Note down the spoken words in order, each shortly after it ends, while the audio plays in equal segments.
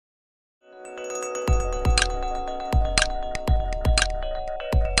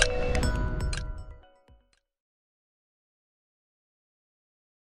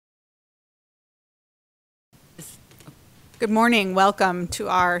Good morning. Welcome to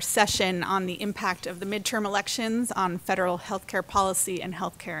our session on the impact of the midterm elections on federal healthcare policy and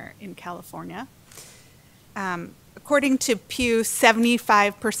healthcare in California. According to Pew,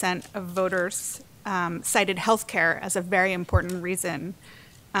 75% of voters cited healthcare as a very important reason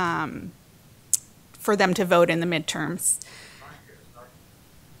for them to vote in the midterms.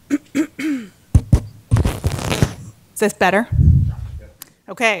 Is this better?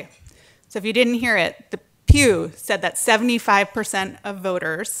 Okay. So if you didn't hear it, the Pew said that 75% of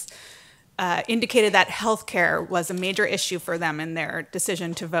voters indicated that healthcare was a major issue for them in their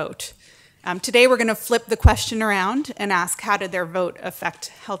decision to vote. Today we're going to flip the question around and ask, how did their vote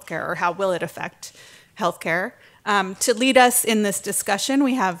affect healthcare, or how will it affect healthcare? To lead us in this discussion,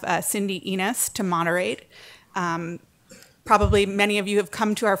 we have Cindy Enos to moderate. Probably many of you have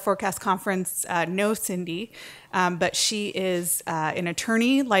come to our forecast conference, know Cindy, but she is an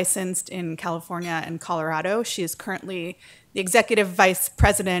attorney licensed in California and Colorado. She is currently the executive vice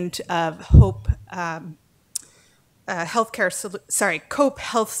president of Cope Health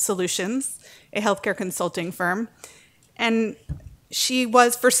Solutions, a healthcare consulting firm. And she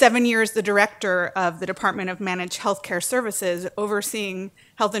was for 7 years the director of the Department of Managed Healthcare Services, overseeing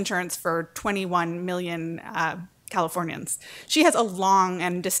health insurance for 21 million Californians. She has a long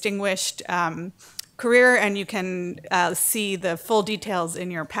and distinguished career, and you can see the full details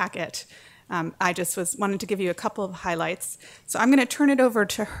in your packet. I just wanted to give you a couple of highlights. So I'm going to turn it over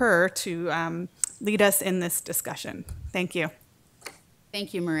to her to lead us in this discussion. Thank you.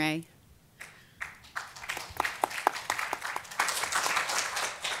 Thank you, Merage.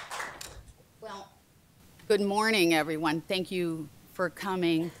 Well, good morning, everyone. Thank you for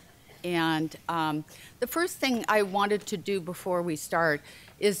coming. And the first thing I wanted to do before we start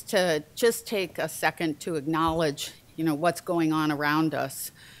is to just take a second to acknowledge, what's going on around us,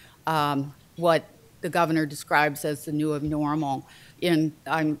 what the governor describes as the new abnormal. In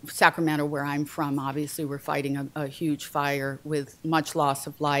Sacramento, where I'm from, obviously we're fighting a huge fire with much loss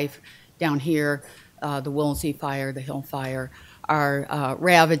of life. Down here, the Woolsey fire, the Hill fire, are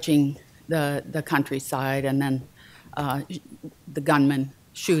ravaging the countryside, and then the gunman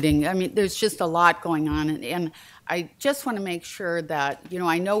shooting. I mean, there's just a lot going on, and I just want to make sure that,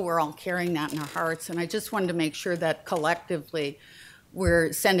 I know we're all carrying that in our hearts, and I just wanted to make sure that collectively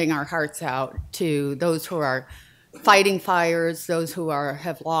we're sending our hearts out to those who are fighting fires, those who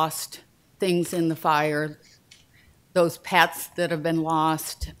have lost things in the fire, those pets that have been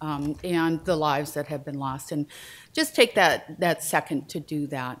lost, and the lives that have been lost. And just take that second to do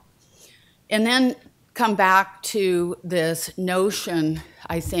that. And then come back to this notion,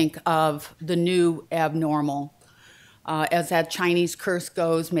 I think, of the new abnormal. As that Chinese curse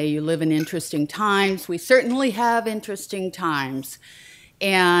goes, may you live in interesting times. We certainly have interesting times.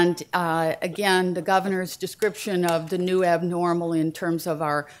 And again, the governor's description of the new abnormal in terms of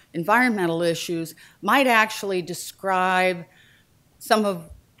our environmental issues might actually describe some of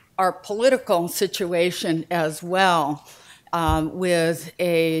our political situation as well. With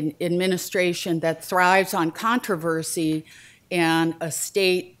an administration that thrives on controversy and a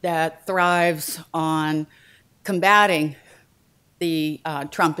state that thrives on combating the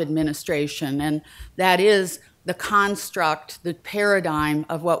Trump administration. And that is the construct, the paradigm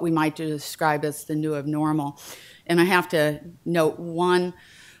of what we might describe as the new abnormal. And I have to note one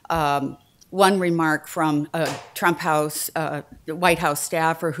remark from a the White House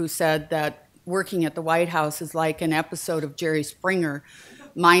staffer, who said that working at the White House is like an episode of Jerry Springer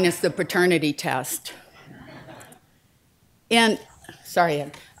minus the paternity test. And, sorry,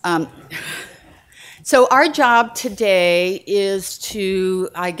 Ed. So our job today is to,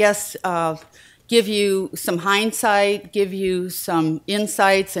 I guess, give you some hindsight, give you some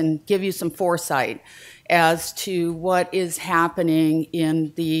insights, and give you some foresight as to what is happening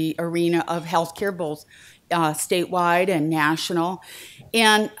in the arena of healthcare, both statewide and national.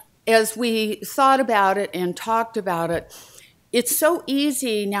 And as we thought about it and talked about it, it's so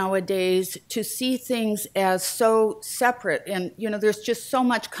easy nowadays to see things as so separate. And, there's just so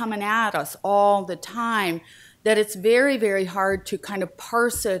much coming at us all the time that it's very, very hard to kind of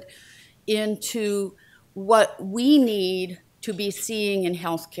parse it into what we need to be seeing in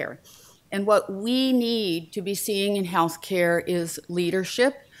healthcare. And what we need to be seeing in healthcare is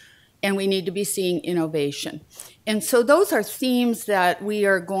leadership, and we need to be seeing innovation. And so those are themes that we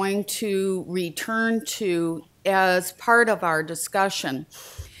are going to return to as part of our discussion.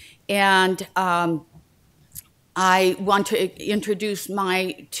 And I want to introduce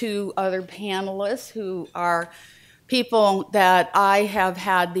my two other panelists, who are people that I have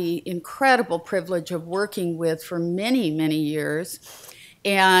had the incredible privilege of working with for many, many years,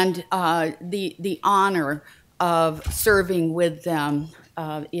 and the honor of serving with them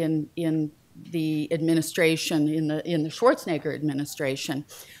in the administration, in the Schwarzenegger administration.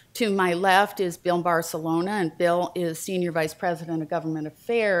 To my left is Bill Barcelona, and Bill is Senior Vice President of Government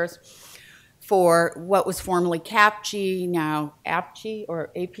Affairs for what was formerly CAPG, now APG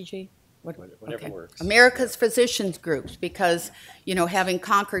or APG? Whatever works. America's Physicians Groups, because, you know, having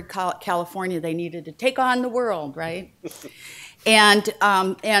conquered California, they needed to take on the world, right? and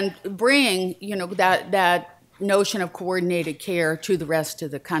bring, you know, that notion of coordinated care to the rest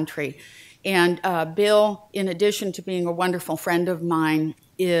of the country. And Bill, in addition to being a wonderful friend of mine,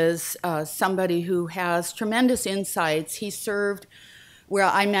 is somebody who has tremendous insights. He served, where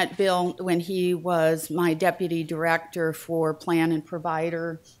I met Bill when he was my deputy director for plan and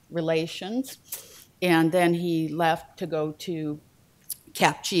provider relations, and then he left to go to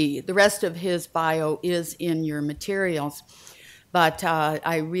CAPG. The rest of his bio is in your materials, but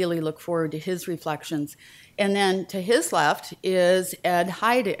I really look forward to his reflections. And then to his left is Ed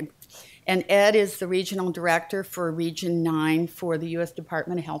Heidig. And Ed is the regional director for Region 9 for the U.S.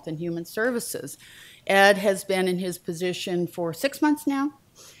 Department of Health and Human Services. Ed has been in his position for 6 months now.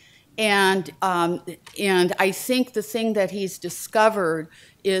 And I think the thing that he's discovered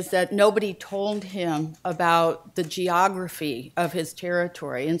is that nobody told him about the geography of his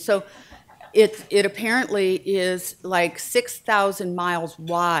territory. And so it apparently is like 6,000 miles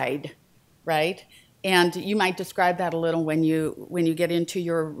wide, right? And you might describe that a little when you get into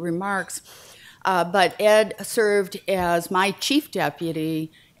your remarks. But Ed served as my chief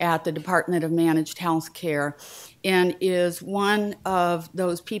deputy at the Department of Managed Health Care and is one of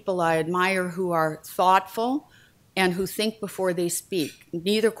those people I admire who are thoughtful and who think before they speak,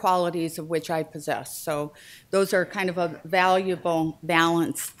 neither qualities of which I possess. So those are kind of a valuable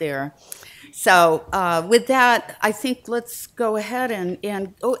balance there. So with that, I think let's go ahead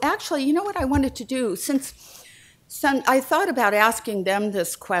and oh, actually, you know what I wanted to do? Since I thought about asking them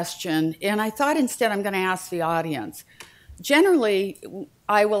this question, and I thought instead I'm going to ask the audience. Generally,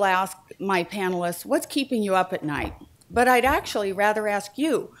 I will ask my panelists, what's keeping you up at night? But I'd actually rather ask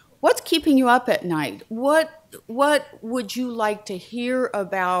you, what's keeping you up at night? What would you like to hear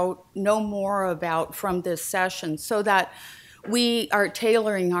about, know more about from this session so that we are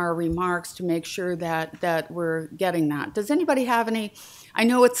tailoring our remarks to make sure that we're getting that? Does anybody have any? I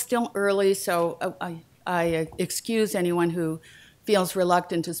know it's still early, so I excuse anyone who feels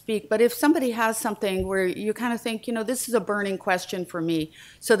reluctant to speak, but if somebody has something where you kind of think, you know, this is a burning question for me,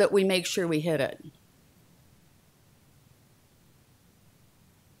 so that we make sure we hit it.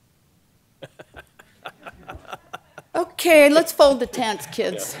 Okay, let's fold the tents,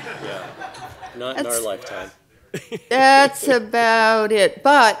 kids. Yeah. Not in our lifetime. That's about it.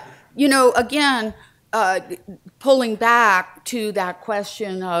 But, you know, again, pulling back to that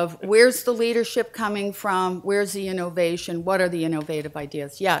question of where's the leadership coming from, where's the innovation, what are the innovative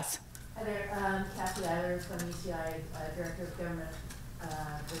ideas? Yes? Hi there, Kathy Eilers from UCI, Director of Government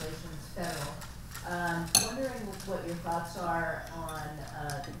Relations Federal. Wondering what your thoughts are on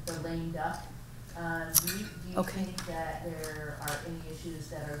the lame duck. Do you think that there are any issues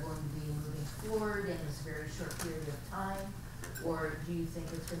that are going to be moving forward in this very short period of time, or do you think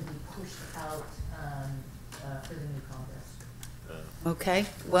it's going to be pushed out for the new Congress? Okay,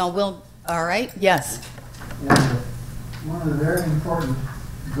 well, all right, yes. One of the very important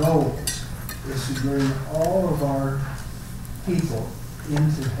goals is to bring all of our people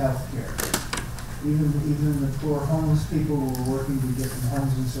into healthcare. Even the poor homeless people who are working to get them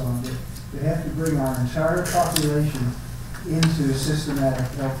homes and so on. We have to bring our entire population into systematic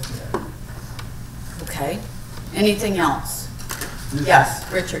healthcare. Okay. Anything else? Yes,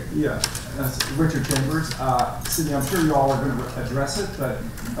 Richard. Yeah, that's Richard Chambers. Cindy, I'm sure you all are going to address it, but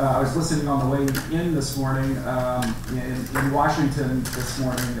I was listening on the way in this morning in Washington this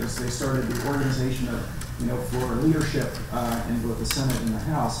morning as they started the organization of, for leadership in both the Senate and the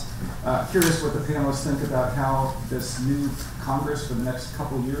House. Curious what the panelists think about how this new Congress for the next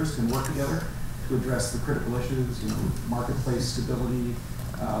couple of years can work together to address the critical issues, marketplace stability,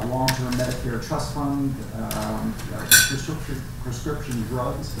 long-term Medicare trust fund, prescription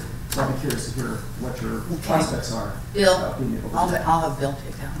drugs. So I'll be curious to hear what your prospects are. Bill, being able to I'll have Bill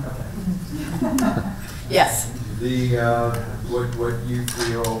take that. Okay. Yes. What you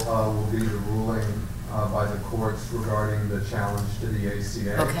feel will be the ruling by the courts regarding the challenge to the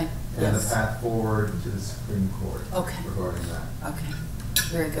ACA and the path forward to the Supreme Court regarding that. Okay,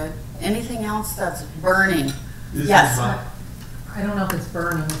 very good. Anything else that's burning? This yes. I don't know if it's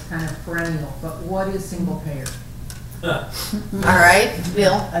burning, it's kind of perennial, but what is single payer? All right,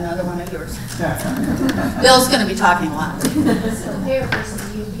 Bill, another one of yours. Bill's going to be talking a lot. So payer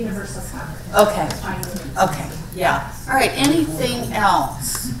versus universal coverage. Okay. Fine. Okay, yeah. All right, anything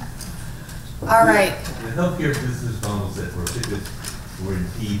else? All right. The healthcare business models that were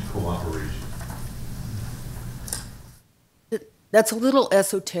indeed cooperation. That's a little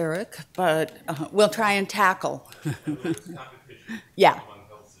esoteric, but we'll try and tackle. Yeah.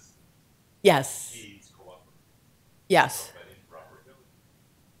 Yes. Yes.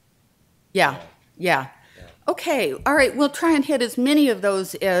 Yeah, yeah. Okay, all right, we'll try and hit as many of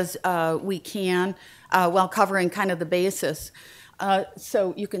those as we can while covering kind of the basis.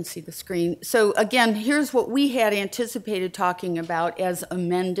 So you can see the screen. So again, here's what we had anticipated talking about as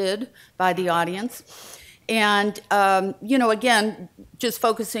amended by the audience. And, you know, again, just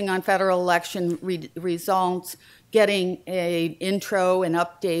focusing on federal election results, getting an intro and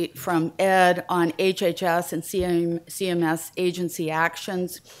update from Ed on HHS and CMS agency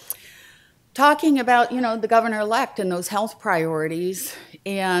actions, talking about, you know, the governor-elect and those health priorities,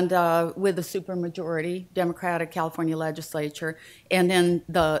 and with a supermajority Democratic California legislature, and then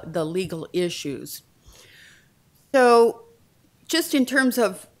the legal issues. So just in terms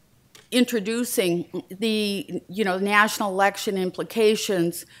of introducing the, you know, national election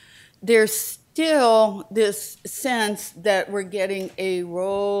implications, there's still this sense that we're getting a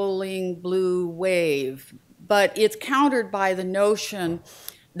rolling blue wave, but it's countered by the notion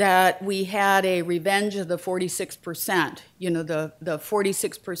that we had a revenge of the 46%, you know, the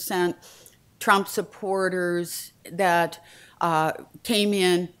 46% Trump supporters that came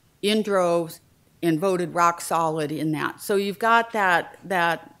in droves and voted rock solid in that. So you've got that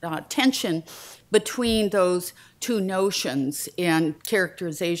tension between those two notions and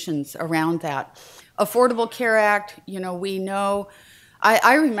characterizations around that. Affordable Care Act, you know, we know,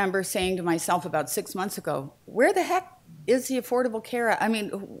 I remember saying to myself about 6 months ago, where the heck is the Affordable Care Act? I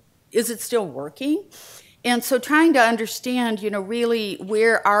mean, is it still working? And so trying to understand, you know, really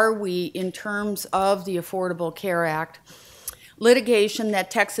where are we in terms of the Affordable Care Act. Litigation that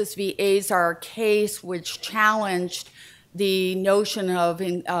Texas v. Azar case, which challenged the notion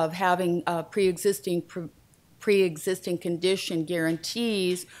of having pre-existing condition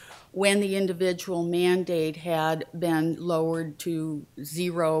guarantees when the individual mandate had been lowered to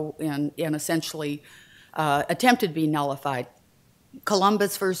zero and essentially attempted to be nullified.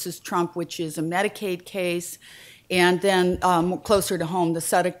 Columbus versus Trump, which is a Medicaid case, and then closer to home,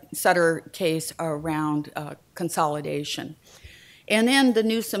 the Sutter case around consolidation. And then the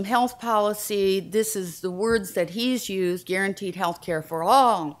Newsom health policy, this is the words that he's used: guaranteed health care for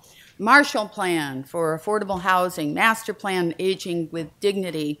all, Marshall Plan for affordable housing, master plan aging with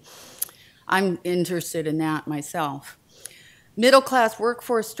dignity. I'm interested in that myself. Middle class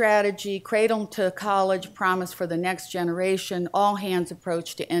workforce strategy, cradle to college promise for the next generation, all hands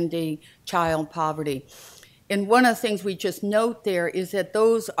approach to ending child poverty. And one of the things we just note there is that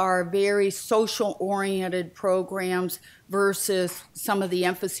those are very social-oriented programs versus some of the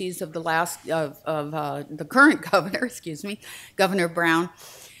emphases of the the current governor, Governor Brown,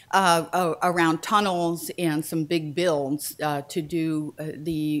 around tunnels and some big builds to do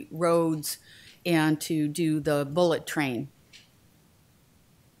the roads and to do the bullet train.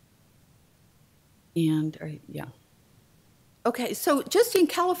 And yeah. Okay, so just in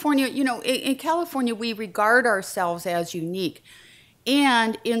California, you know, in California, we regard ourselves as unique.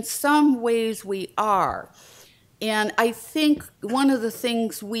 And in some ways we are. And I think one of the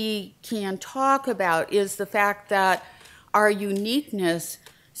things we can talk about is the fact that our uniqueness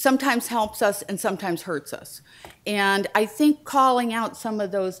sometimes helps us and sometimes hurts us. And I think calling out some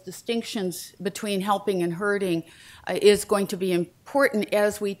of those distinctions between helping and hurting is going to be important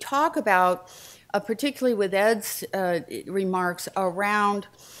as we talk about particularly with Ed's remarks around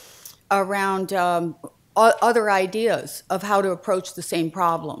other ideas of how to approach the same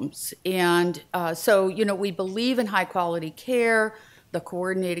problems. And so, you know, we believe in high quality care, the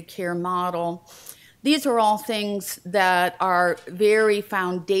coordinated care model. These are all things that are very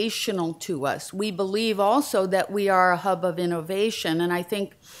foundational to us. We believe also that we are a hub of innovation, and I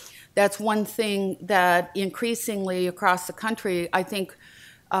think that's one thing that increasingly across the country, I think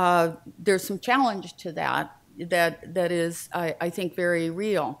there's some challenge to that is, I think, very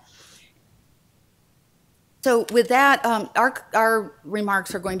real. So with that, our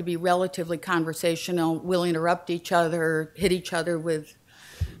remarks are going to be relatively conversational. We'll interrupt each other, hit each other with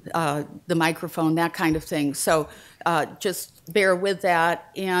the microphone, that kind of thing. So just bear with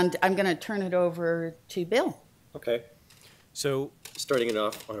that, and I'm going to turn it over to Bill. Okay. So Starting it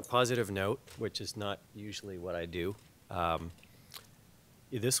off on a positive note, which is not usually what I do,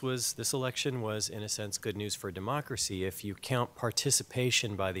 this election was, in a sense, good news for democracy. If you count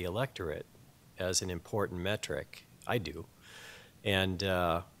participation by the electorate as an important metric, I do. And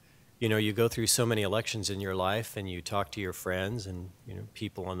you know, you go through so many elections in your life, and you talk to your friends and, you know,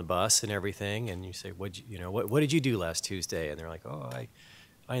 people on the bus and everything, and you say, what did you do last Tuesday? And they're like, oh,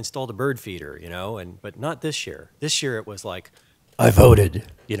 I installed a bird feeder, you know, but not this year. This year it was like, I voted,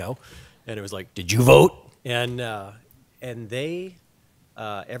 you know, and it was like, did you vote? And they,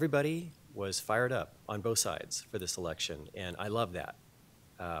 everybody was fired up on both sides for this election, and I love that.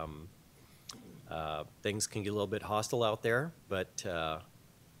 Things can get a little bit hostile out there, but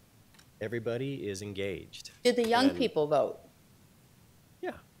everybody is engaged. Did the young people vote?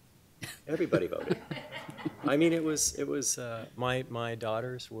 Yeah, everybody voted. I mean, it was my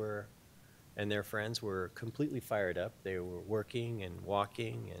daughters were, and their friends were completely fired up. They were working and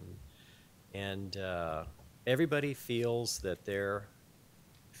walking, and everybody feels that their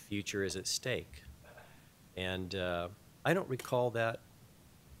future is at stake. And I don't recall that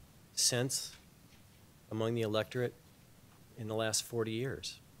sense among the electorate in the last 40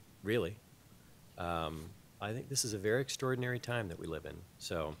 years, really. I think this is a very extraordinary time that we live in.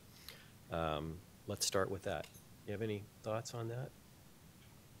 So let's start with that. You have any thoughts on that?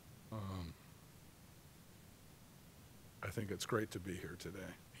 I think it's great to be here today.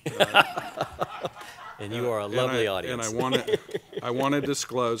 And you are a lovely audience. And I want to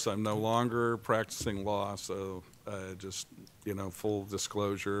disclose I'm no longer practicing law, so just, you know, full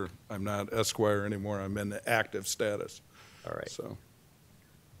disclosure, I'm not Esquire anymore. I'm in the active status. All right. So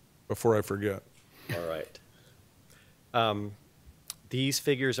before I forget. All right. These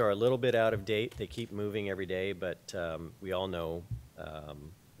figures are a little bit out of date. They keep moving every day, but we all know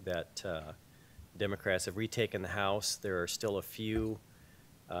that Democrats have retaken the House. There are still a few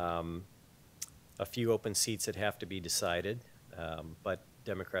open seats that have to be decided, but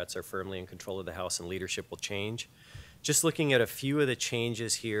Democrats are firmly in control of the House, and leadership will change. Just looking at a few of the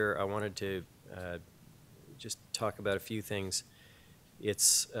changes here, I wanted to just talk about a few things.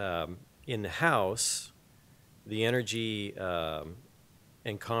 It's in the House, the Energy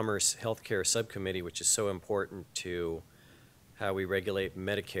and Commerce Healthcare Subcommittee, which is so important to how we regulate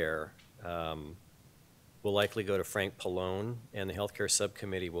Medicare, will likely go to Frank Pallone, and the Healthcare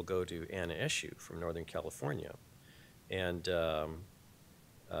Subcommittee will go to Anna Eshoo from Northern California. And you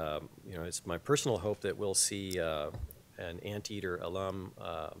know, it's my personal hope that we'll see an Anteater alum,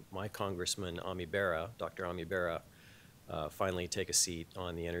 my Congressman Dr. Ami Bera, finally take a seat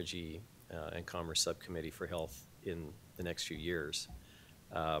on the Energy and Commerce Subcommittee for Health in the next few years.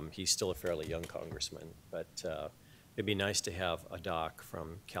 He's still a fairly young congressman, but it'd be nice to have a doc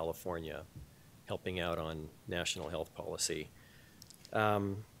from California helping out on national health policy.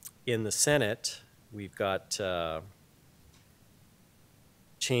 In the Senate, we've got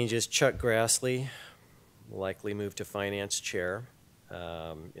changes. Chuck Grassley will likely move to Finance Chair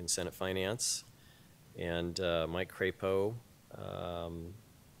in Senate Finance, and Mike Crapo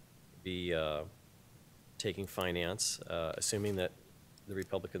be taking Finance, assuming that the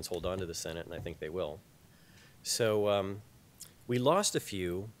Republicans hold on to the Senate, and I think they will. So we lost a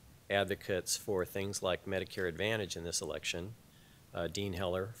few advocates for things like Medicare Advantage in this election. Dean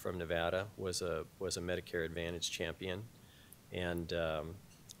Heller from Nevada was a Medicare Advantage champion, and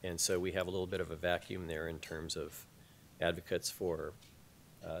so we have a little bit of a vacuum there in terms of advocates for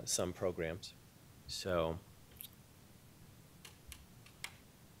some programs. So,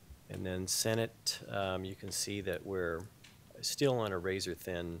 and then Senate, you can see that we're still on a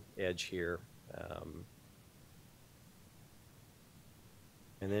razor-thin edge here.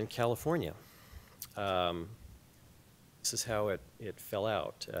 And then California. This is how it fell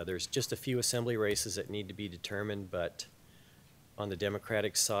out. There's just a few assembly races that need to be determined, but on the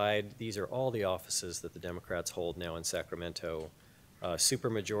Democratic side, these are all the offices that the Democrats hold now in Sacramento.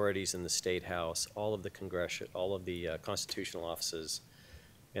 Supermajorities in the State House, all of the constitutional offices,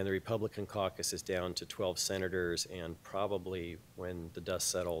 and the Republican caucus is down to 12 senators, and probably, when the dust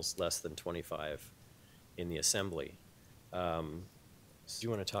settles, less than 25 in the Assembly. Do you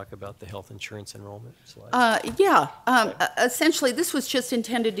want to talk about the health insurance enrollment slide? Yeah. Essentially, this was just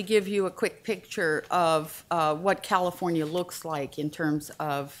intended to give you a quick picture of what California looks like in terms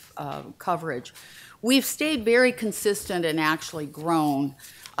of coverage. We've stayed very consistent and actually grown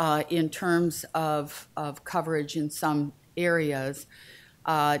in terms of coverage in some areas.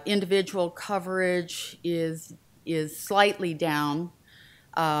 Individual coverage is slightly down,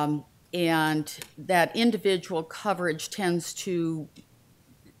 and that individual coverage tends to be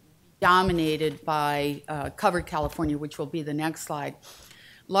dominated by Covered California, which will be the next slide.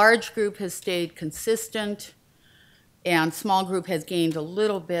 Large group has stayed consistent. and small group has gained a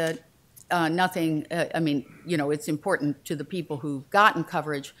little bit. Nothing, I mean, you know, it's important to the people who've gotten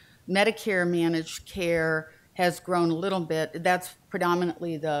coverage. Medicare managed care has grown a little bit. That's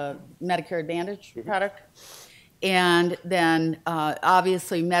predominantly the Medicare Advantage product. And then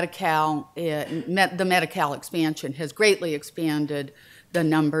obviously Medi-Cal, the Medi-Cal expansion has greatly expanded the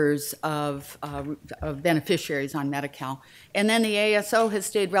numbers of beneficiaries on Medi-Cal. And then the ASO has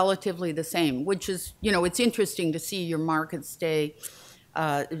stayed relatively the same, which is, you know, it's interesting to see your market stay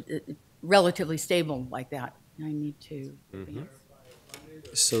relatively stable like that. I need to. Mm-hmm.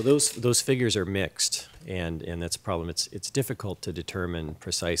 So those figures are mixed, and that's a problem. It's difficult to determine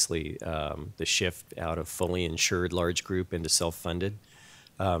precisely the shift out of fully insured large group into self-funded.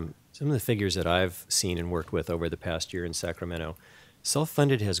 Some of the figures that I've seen and worked with over the past year in Sacramento,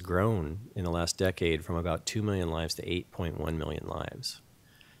 self-funded has grown in the last decade from about 2 million lives to 8.1 million lives.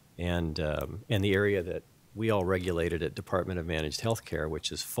 And the area that we all regulated at Department of Managed Healthcare,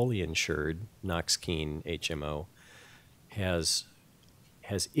 which is fully insured, Knox-Keene HMO, has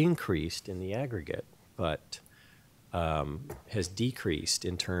increased in the aggregate, but has decreased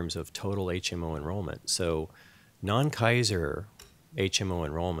in terms of total HMO enrollment. So non-Kaiser HMO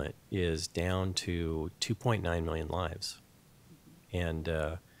enrollment is down to 2.9 million lives. And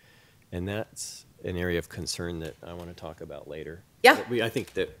that's an area of concern that I want to talk about later. Yeah. I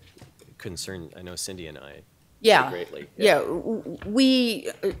think that concern, I know Cindy and I greatly. Yeah, we,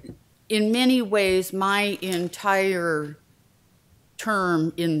 in many ways, my entire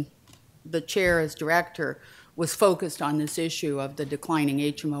term in the chair as director was focused on this issue of the declining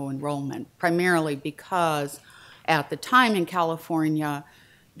HMO enrollment, primarily because at the time in California,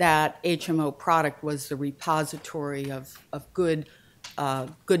 that HMO product was the repository of good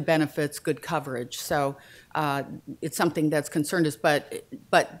benefits, good coverage. So it's something that's concerned us. But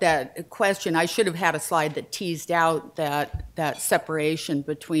that question, I should have had a slide that teased out that separation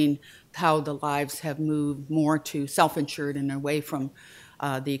between how the lives have moved more to self-insured and away from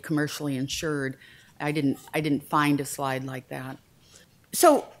the commercially insured. I didn't find a slide like that.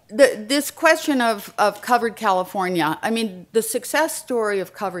 So this question of Covered California, I mean, the success story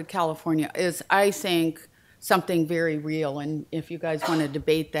of Covered California is, I think, something very real. And if you guys want to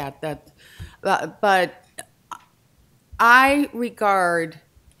debate that, but I regard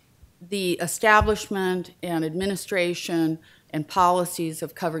the establishment and administration and policies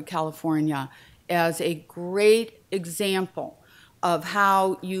of Covered California as a great example of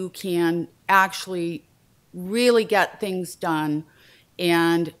how you can actually really get things done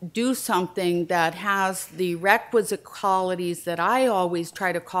and do something that has the requisite qualities that I always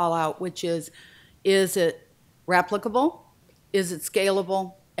try to call out, which is it replicable, is it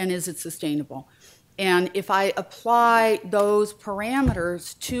scalable, and is it sustainable? And if I apply those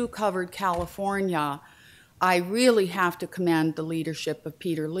parameters to Covered California, I really have to commend the leadership of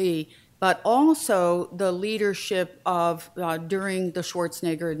Peter Lee, but also the leadership of during the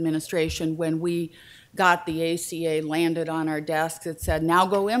Schwarzenegger administration, when we got the ACA landed on our desks, it said, now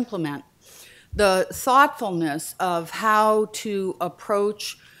go implement. The thoughtfulness of how to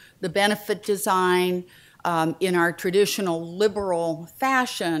approach the benefit design in our traditional liberal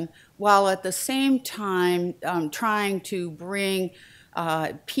fashion, while at the same time trying to bring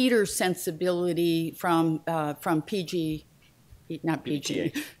Peter's sensibility from PG, not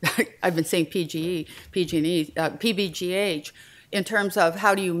PG, I've been saying PGE, PG&E, PBGH, in terms of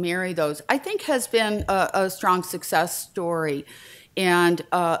how do you marry those, I think has been a strong success story and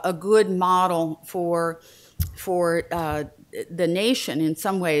a good model for the nation in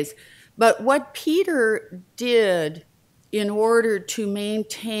some ways. But what Peter did in order to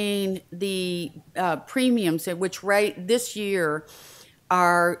maintain the premiums, which right this year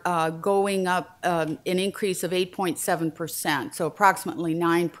are going up an increase of 8.7%, so approximately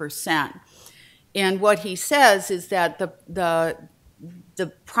 9%. And what he says is that the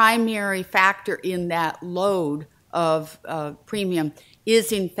primary factor in that load of premium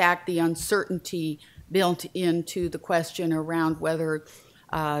is in fact the uncertainty built into the question around whether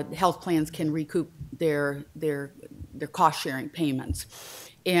health plans can recoup their cost-sharing payments.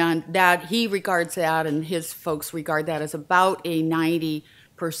 And that he regards that, and his folks regard that as about a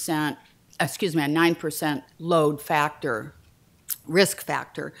 9% load factor, risk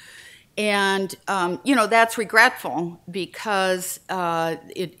factor. And, that's regretful because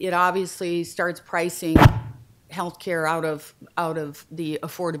it obviously starts pricing healthcare out of the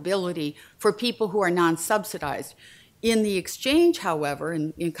affordability for people who are non-subsidized. In the exchange, however,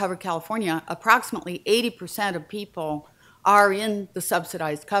 in Covered California, approximately 80% of people are in the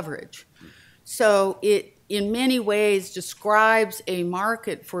subsidized coverage. So it, in many ways, describes a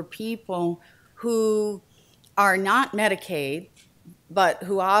market for people who are not Medicaid, but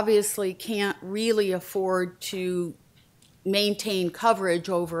who obviously can't really afford to maintain coverage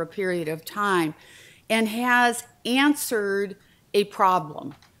over a period of time, and has answered a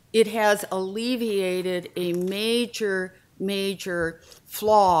problem. It has alleviated a major, major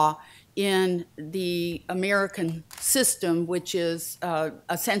flaw in the American system, which is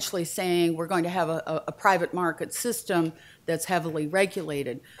essentially saying we're going to have a private market system that's heavily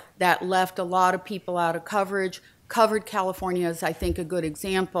regulated. That left a lot of people out of coverage. Covered California is, I think, a good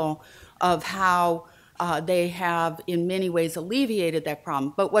example of how they have, in many ways, alleviated that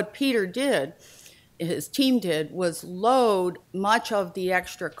problem. But what Peter did, his team did, was load much of the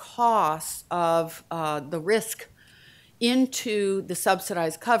extra costs of the risk into the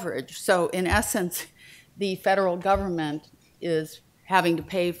subsidized coverage. So in essence, the federal government is having to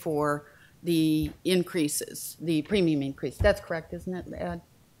pay for the increases, the premium increase. That's correct, isn't it, Ed?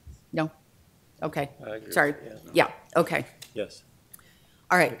 No? Okay. I agree. Sorry. Yeah, okay. Yes.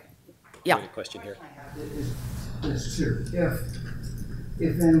 All right. Yeah. Great question here. Is two.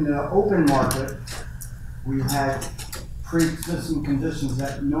 If in the open market we had pre-existing conditions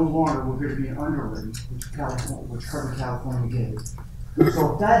that no longer were going to be underwritten, which Covered California gave.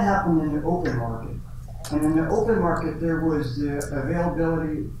 So if that happened in the open market, and in the open market there was the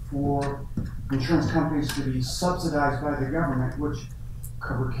availability for insurance companies to be subsidized by the government, which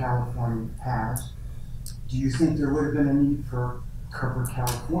Covered California has, do you think there would have been a need for Covered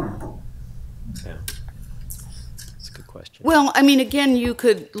California? Yeah. That's a good question. Well, I mean, again, you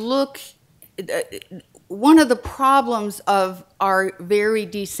could look. One of the problems of our very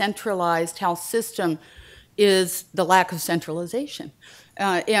decentralized health system is the lack of centralization.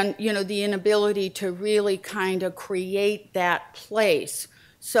 And, you know, the inability to really kind of create that place.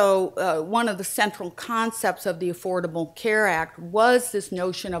 So one of the central concepts of the Affordable Care Act was this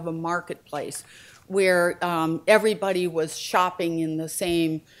notion of a marketplace where everybody was shopping in the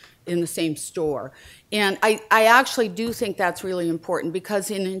same store. And I actually do think that's really important, because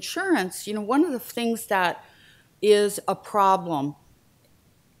in insurance, you know, one of the things that is a problem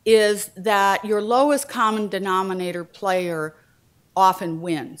is that your lowest common denominator player often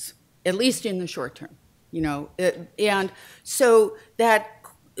wins, at least in the short term, you know. And so that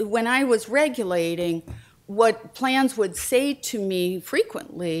when I was regulating, what plans would say to me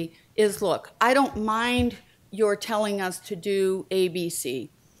frequently is, look, I don't mind your telling us to do ABC,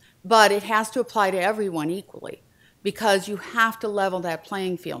 but it has to apply to everyone equally, because you have to level that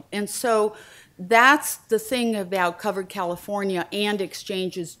playing field. And so that's the thing about Covered California and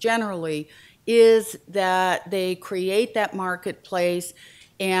exchanges generally, is that they create that marketplace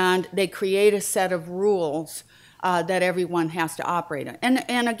and they create a set of rules that everyone has to operate in.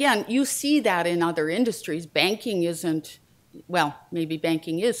 And again, you see that in other industries. Banking isn't, well, maybe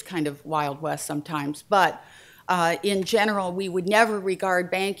banking is kind of Wild West sometimes, but in general, we would never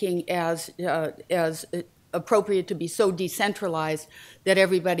regard banking as appropriate to be so decentralized that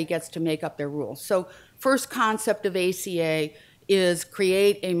everybody gets to make up their rules. So first concept of ACA is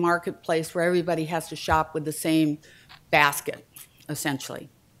create a marketplace where everybody has to shop with the same basket, essentially.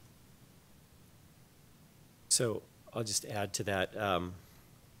 So I'll just add to that.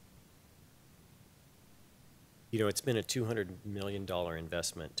 You know, it's been a $200 million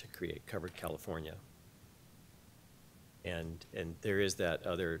investment to create Covered California. And there is that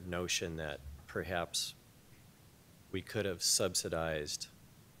other notion that perhaps we could have subsidized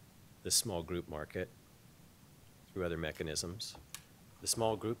the small group market through other mechanisms. The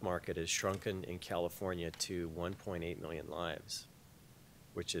small group market has shrunken in California to 1.8 million lives,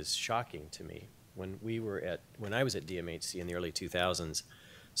 which is shocking to me. When I was at DMHC in the early 2000s,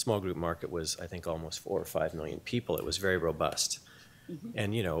 small group market was, I think, almost 4 or 5 million people. It was very robust. Mm-hmm.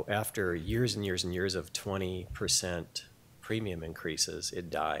 And, you know, after years and years and years of 20% premium increases, it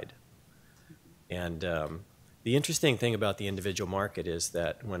died. And the interesting thing about the individual market is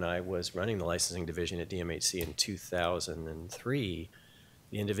that when I was running the licensing division at DMHC in 2003,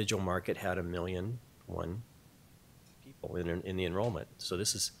 the individual market had 1,000,001 people in the enrollment. So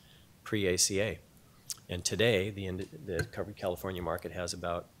this is pre-ACA. And today, the Covered California market has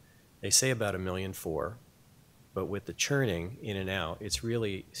about, they say about 1,000,004, but with the churning in and out, it's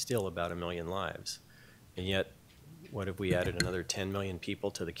really still about 1 million lives. And yet, what if we added another 10 million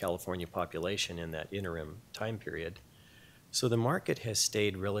people to the California population in that interim time period? So the market has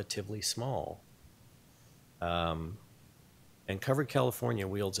stayed relatively small. And Covered California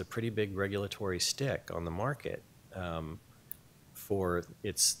wields a pretty big regulatory stick on the market for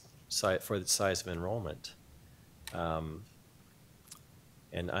the size of enrollment. And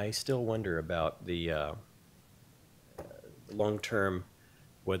I still wonder about the long-term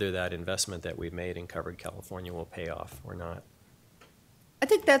whether that investment that we've made in Covered California will pay off or not. I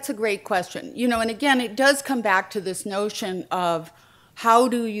think that's a great question. You know, and again, it does come back to this notion of how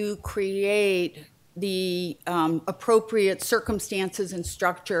do you create the appropriate circumstances and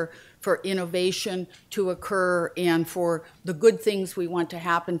structure for innovation to occur and for the good things we want to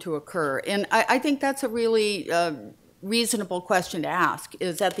happen to occur. And I think that's a really reasonable question to ask,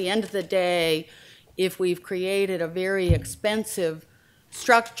 is at the end of the day, if we've created a very expensive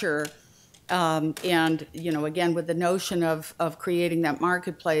structure, and, you know, again, with the notion of creating that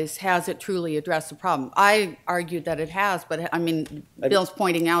marketplace, has it truly addressed the problem? I argue that it has, but I mean, Bill's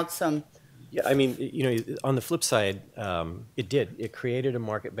pointing out some. Yeah, I mean, you know, on the flip side, it did. It created a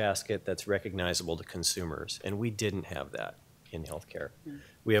market basket that's recognizable to consumers, and we didn't have that in healthcare.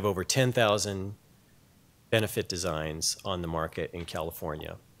 We have over 10,000 benefit designs on the market in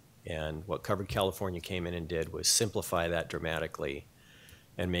California, and what Covered California came in and did was simplify that dramatically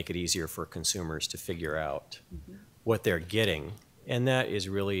and make it easier for consumers to figure out what they're getting. And that is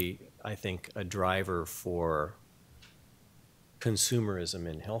really, I think, a driver for consumerism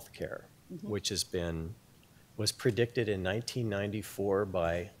in healthcare, which was predicted in 1994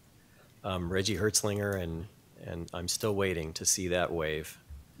 by Reggie Hertzlinger, and I'm still waiting to see that wave.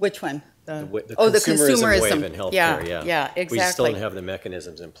 Which one? The consumerism wave in healthcare, yeah, exactly. We still don't have the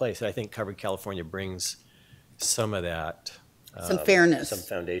mechanisms in place. I think Covered California brings some of that. Some fairness. Some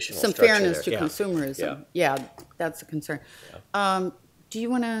foundational Some structure fairness there. to consumerism. Yeah, that's a concern. Yeah. Do you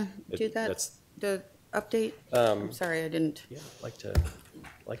want to do that? That's- The update? I'm sorry, I didn't. Yeah, I'd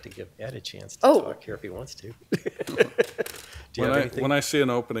like to give Ed a chance to Oh. talk here if he wants to. Do you have anything? When I see an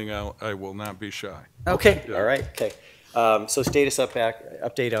opening, I will not be shy. Okay, all right, okay. So status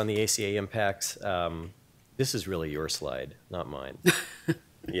update on the ACA impacts. This is really your slide, not mine.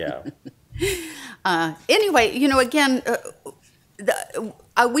 Yeah. Anyway, you know, again,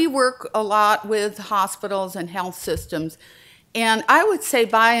 we work a lot with hospitals and health systems, and I would say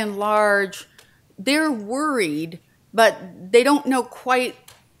by and large, they're worried, but they don't know quite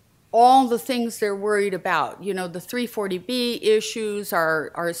all the things they're worried about. You know, the 340B issues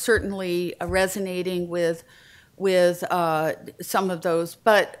are certainly resonating with some of those.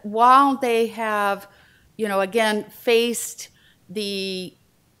 But while they have, you know, again, faced the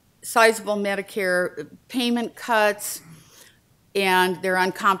sizable Medicare payment cuts and their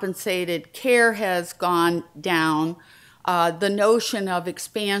uncompensated care has gone down, the notion of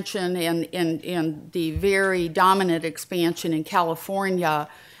expansion and the very dominant expansion in California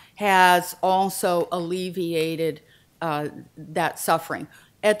has also alleviated that suffering.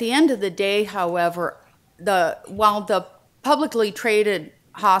 At the end of the day, however, while the publicly traded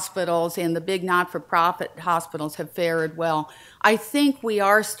hospitals and the big not-for-profit hospitals have fared well, I think we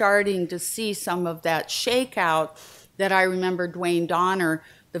are starting to see some of that shakeout that I remember Dwayne Donner,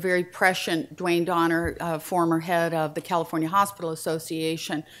 the very prescient Dwayne Donner, former head of the California Hospital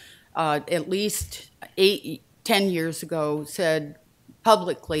Association, at least 10 years ago, said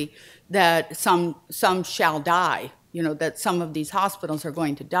publicly that some shall die, you know, that some of these hospitals are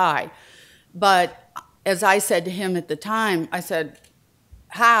going to die. But as I said to him at the time, I said,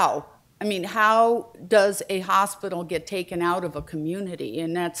 how? I mean, how does a hospital get taken out of a community?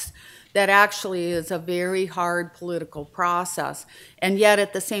 And that actually is a very hard political process. And yet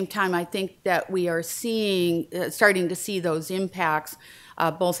at the same time, I think that we are starting to see those impacts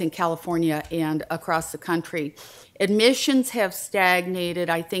both in California and across the country. Admissions have stagnated.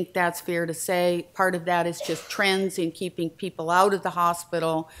 I think that's fair to say. Part of that is just trends in keeping people out of the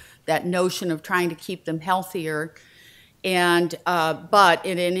hospital, that notion of trying to keep them healthier. And but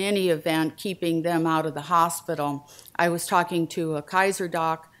in any event, keeping them out of the hospital. I was talking to a Kaiser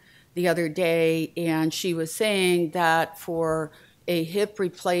doc the other day, and she was saying that for a hip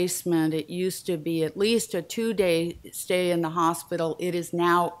replacement, it used to be at least a 2-day stay in the hospital. It is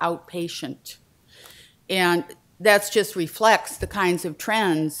now outpatient. And that just reflects the kinds of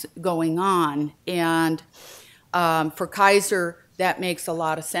trends going on. And for Kaiser, that makes a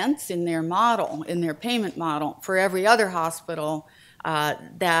lot of sense in their model, in their payment model. For every other hospital,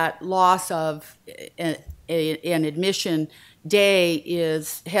 that loss of an admission day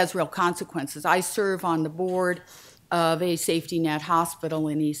has real consequences. I serve on the board of a safety net hospital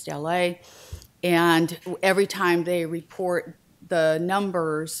in East LA, and every time they report the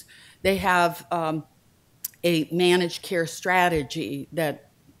numbers, they have a managed care strategy that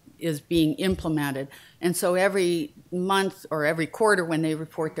is being implemented. And so every month or every quarter when they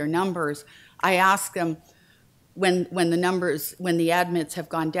report their numbers, I ask them when the admits have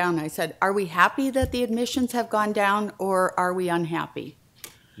gone down, I said, are we happy that the admissions have gone down or are we unhappy?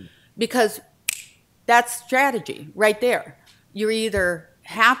 Because that's strategy right there. You're either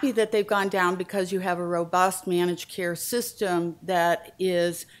happy that they've gone down because you have a robust managed care system that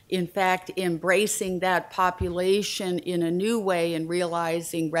is, in fact, embracing that population in a new way and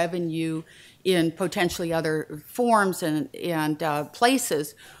realizing revenue in potentially other forms and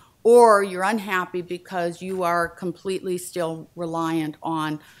places. Or you're unhappy because you are completely still reliant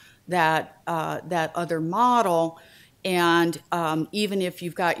on that other model. And even if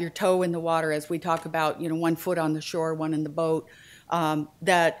you've got your toe in the water, as we talk about, 1 foot on the shore, 1 in the boat,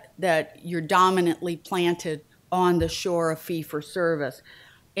 that you're dominantly planted on the shore of fee-for-service.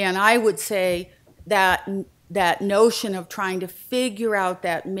 And I would say that that notion of trying to figure out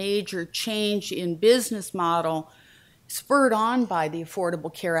that major change in business model, spurred on by the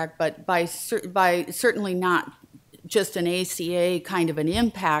Affordable Care Act, but by certainly not just an ACA kind of an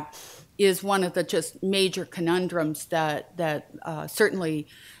impact, is one of the just major conundrums that certainly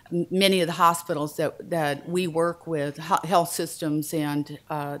many of the hospitals that we work with, health systems and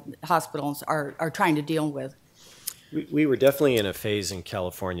hospitals, are trying to deal with. We were definitely in a phase in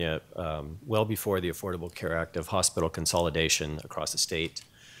California, well before the Affordable Care Act, of hospital consolidation across the state.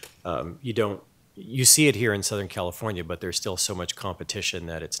 You see it here in Southern California, but there's still so much competition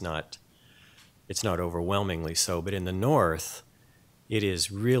that it's not overwhelmingly so. But in the north, it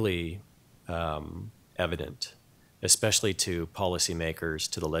is really evident, especially to policymakers,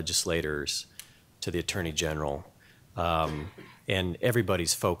 to the legislators, to the attorney general. And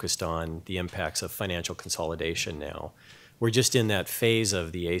everybody's focused on the impacts of financial consolidation now. We're just in that phase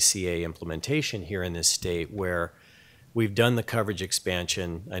of the ACA implementation here in this state where we've done the coverage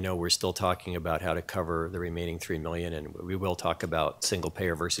expansion. I know we're still talking about how to cover the remaining 3 million, and we will talk about single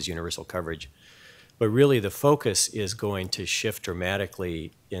payer versus universal coverage. But really the focus is going to shift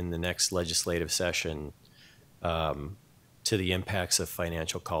dramatically in the next legislative session to the impacts of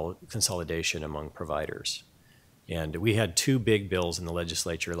financial consolidation among providers. And we had 2 big bills in the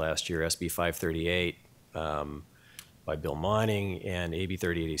legislature last year, SB 538 by Bill Monning and AB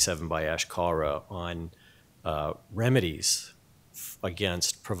 3087 by Ash Kalra on remedies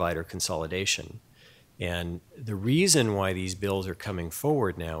against provider consolidation. And the reason why these bills are coming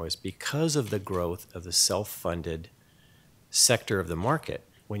forward now is because of the growth of the self-funded sector of the market.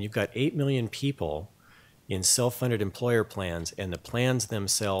 When you've got 8 million people in self-funded employer plans and the plans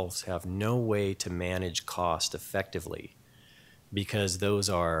themselves have no way to manage cost effectively because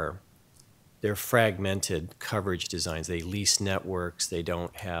they're fragmented coverage designs. They lease networks, they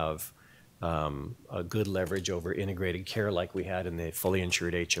don't have a good leverage over integrated care like we had in the fully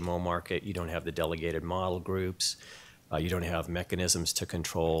insured HMO market. You don't have the delegated model groups. You don't have mechanisms to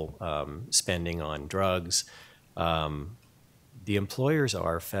control spending on drugs. The employers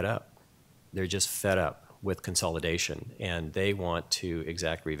are fed up. They're just fed up with consolidation, and they want to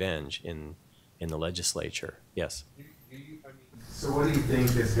exact revenge in the legislature. Yes? So what do you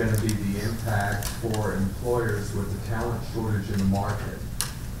think is going to be the impact for employers with the talent shortage in the market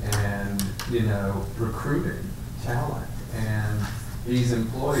and, recruiting talent and these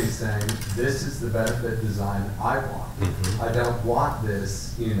employees saying, this is the benefit design I want. Mm-hmm. I don't want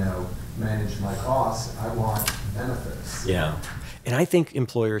this, manage my costs. I want benefits. Yeah. And I think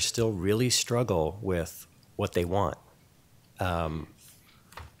employers still really struggle with what they want.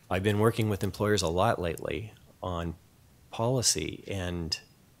 I've been working with employers a lot lately on policy, and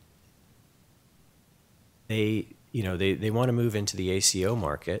they want to move into the ACO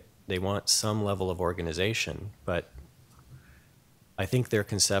market. They want some level of organization, but I think their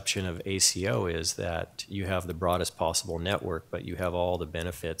conception of ACO is that you have the broadest possible network, but you have all the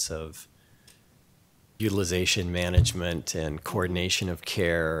benefits of utilization management and coordination of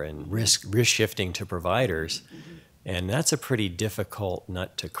care and risk shifting to providers. And that's a pretty difficult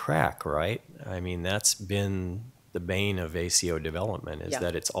nut to crack, right? I mean, that's been the bane of ACO development, is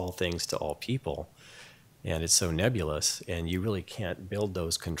that it's all things to all people. And it's so nebulous, and you really can't build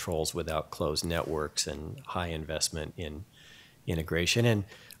those controls without closed networks and high investment in integration. And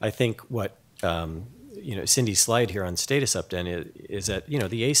I think what Cindy's slide here on status update is that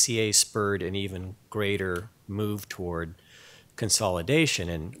the ACA spurred an even greater move toward consolidation.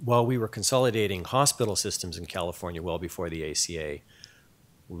 And while we were consolidating hospital systems in California well before the ACA,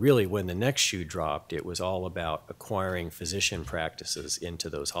 really when the next shoe dropped, it was all about acquiring physician practices into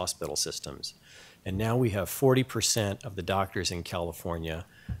those hospital systems. And now we have 40% of the doctors in California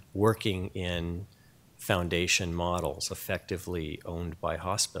working in foundation models effectively owned by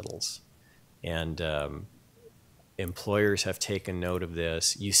hospitals. And employers have taken note of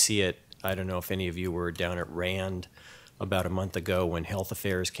this. You see it, I don't know if any of you were down at RAND about a month ago when Health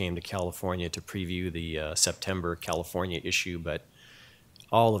Affairs came to California to preview the September California issue, but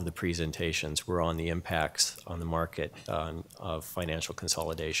all of the presentations were on the impacts on the market of financial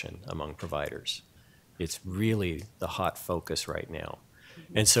consolidation among providers. It's really the hot focus right now.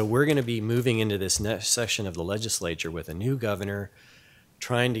 And so we're going to be moving into this next session of the legislature with a new governor,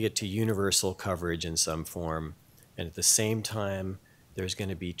 trying to get to universal coverage in some form. And at the same time, there's going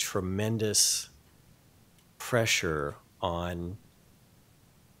to be tremendous pressure on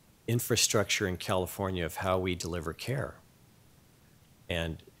infrastructure in California of how we deliver care.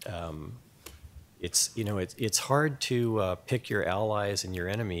 And it's hard to pick your allies and your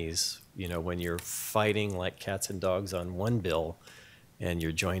enemies, when you're fighting like cats and dogs on one bill and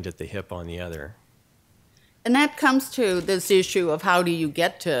you're joined at the hip on the other. And that comes to this issue of how do you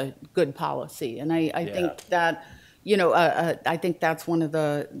get to good policy. And I think that, I think that's one of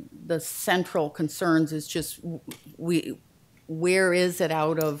the central concerns is just where is it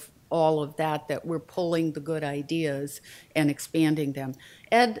out of all of that we're pulling the good ideas and expanding them.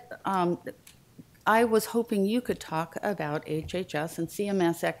 Ed, I was hoping you could talk about HHS and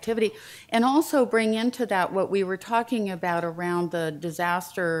CMS activity and also bring into that what we were talking about around the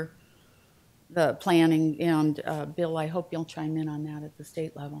disaster, the planning, and Bill, I hope you'll chime in on that at the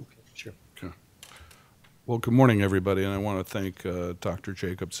state level. Sure. Okay. Well, good morning, everybody, and I want to thank Dr.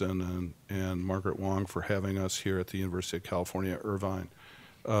 Jacobson and Margaret Wong for having us here at the University of California, Irvine.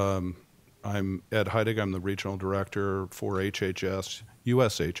 I'm Ed Heidig. I'm the regional director for HHS,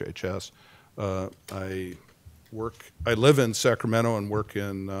 US HHS. I live in Sacramento and work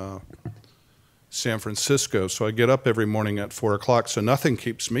in San Francisco, so I get up every morning at 4 o'clock, so nothing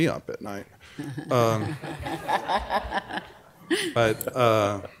keeps me up at night. But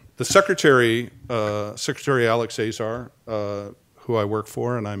the Secretary Alex Azar, who I work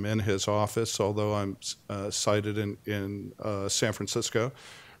for, and I'm in his office, although I'm sited in San Francisco.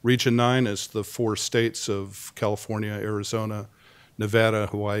 Region 9 is the 4 states of California, Arizona, Nevada,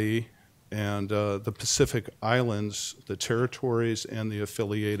 Hawaii, and the Pacific Islands, the territories, and the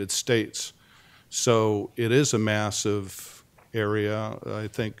affiliated states. So it is a massive area. I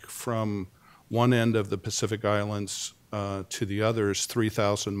think from one end of the Pacific Islands to the other is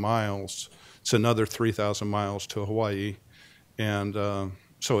 3,000 miles. It's another 3,000 miles to Hawaii. And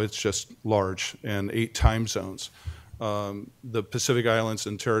so it's just large, and 8 time zones. The Pacific Islands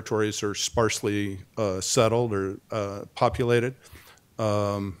and territories are sparsely settled or populated,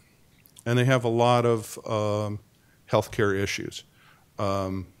 and they have a lot of healthcare issues.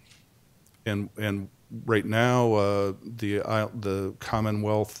 And right now, the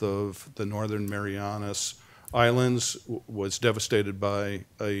Commonwealth of the Northern Marianas Islands was devastated by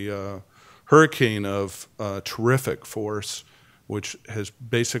a hurricane of terrific force, which has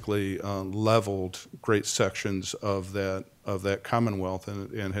basically leveled great sections of that Commonwealth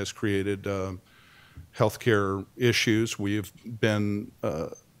and has created healthcare issues. We've been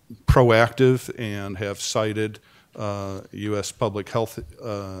proactive and have cited U.S. public health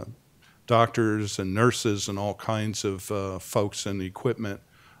doctors and nurses and all kinds of folks and equipment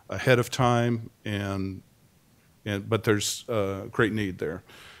ahead of time, but there's great need there.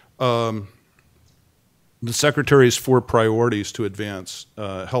 The Secretary's 4 priorities to advance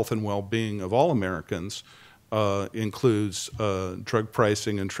health and well-being of all Americans includes drug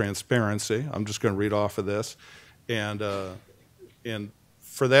pricing and transparency. I'm just going to read off of this. And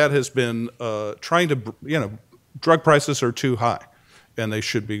for that has been trying to, drug prices are too high, and they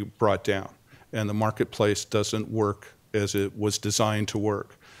should be brought down. And the marketplace doesn't work as it was designed to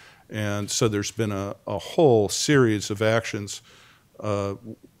work. And so there's been a whole series of actions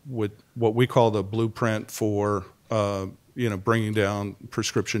with what we call the blueprint for bringing down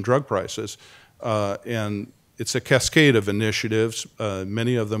prescription drug prices, and it's a cascade of initiatives.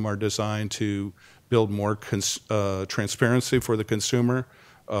 Many of them are designed to build more transparency for the consumer,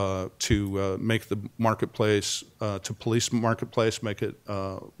 to make the marketplace, to police the marketplace, make it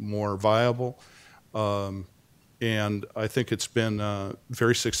more viable. And I think it's been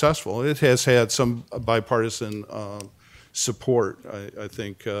very successful. It has had some bipartisan support. I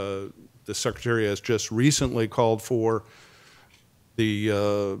think the Secretary has just recently called for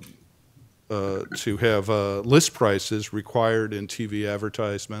to have list prices required in TV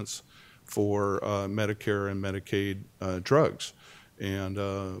advertisements for Medicare and Medicaid drugs. And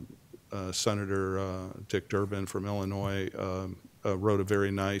Senator Dick Durbin from Illinois wrote a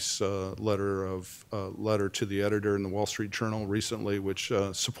very nice letter to the editor in the Wall Street Journal recently, which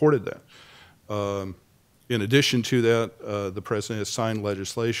supported that. In addition to that, the President has signed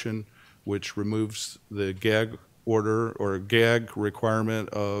legislation which removes the gag order or gag requirement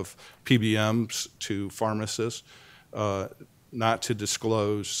of PBMs to pharmacists not to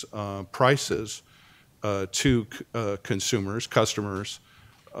disclose prices to customers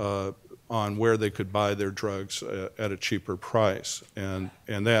on where they could buy their drugs at a cheaper price. And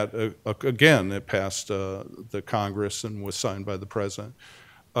that, again, it passed the Congress and was signed by the president.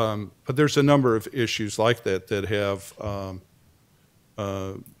 But there's a number of issues like that that have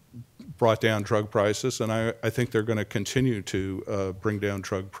brought down drug prices, and I think they're going to continue to bring down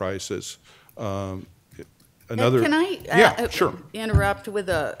drug prices. Can I sure. interrupt with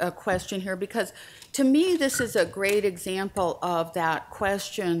a question here? Because to me, this is a great example of that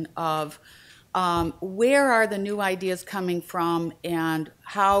question of where are the new ideas coming from and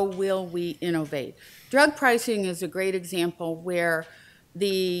how will we innovate? Drug pricing is a great example where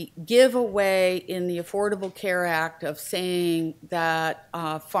the giveaway in the Affordable Care Act of saying that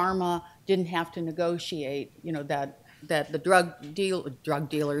pharma didn't have to negotiate, that the drug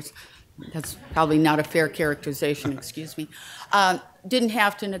dealers, that's probably not a fair characterization, excuse me, didn't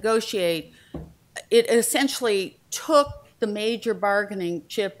have to negotiate. It essentially took the major bargaining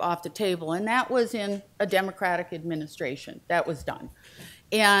chip off the table, and that was in a Democratic administration. That was done.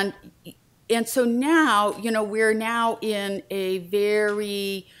 And so now, we're now in a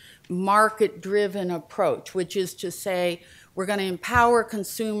very market-driven approach, which is to say we're going to empower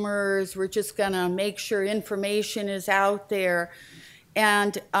consumers, we're just going to make sure information is out there.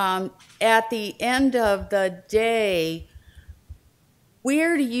 And at the end of the day,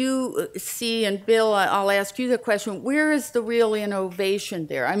 where do you see, and Bill, I'll ask you the question, where is the real innovation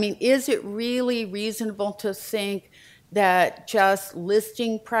there? I mean, is it really reasonable to think that just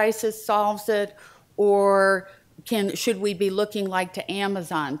listing prices solves it, or should we be looking like to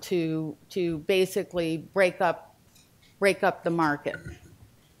Amazon to basically break up the market?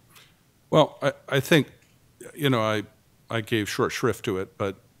 Well, I think, I gave short shrift to it,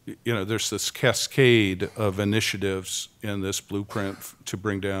 but there's this cascade of initiatives in this blueprint to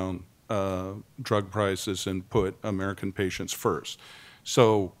bring down drug prices and put American patients first.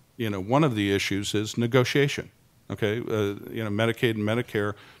 So, one of the issues is negotiation. Okay, Medicaid and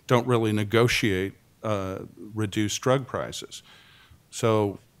Medicare don't really negotiate reduced drug prices.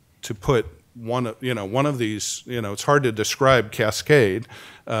 So to put one of these, it's hard to describe cascade,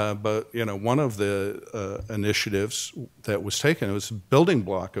 but one of the initiatives that was taken, it was a building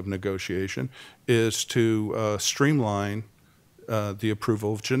block of negotiation, is to streamline the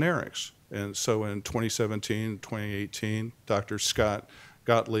approval of generics. And so in 2017, 2018, Dr. Scott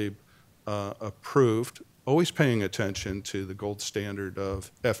Gottlieb approved, always paying attention to the gold standard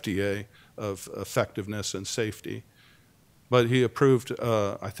of FDA, of effectiveness and safety. But he approved,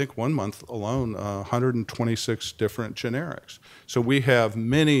 I think 1 month alone, 126 different generics. So we have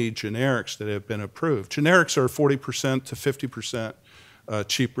many generics that have been approved. Generics are 40% to 50%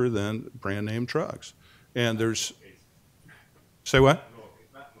 cheaper than brand name drugs. And there's, say what?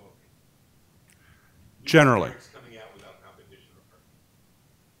 Generally.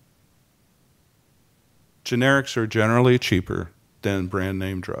 Generics are generally cheaper than brand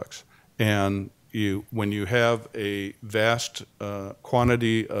name drugs. And when you have a vast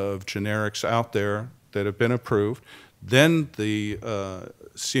quantity of generics out there that have been approved, then the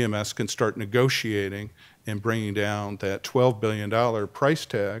CMS can start negotiating and bringing down that $12 billion price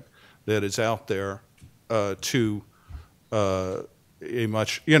tag that is out there to a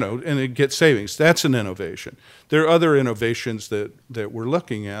much, and it gets savings. That's an innovation. There are other innovations that we're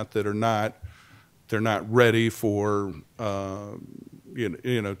looking at that are not, they're not ready for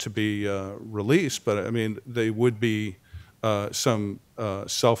to be released, but I mean, they would be some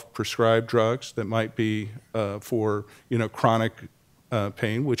self-prescribed drugs that might be for chronic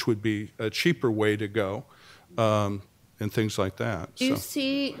pain, which would be a cheaper way to go, and things like that. Do you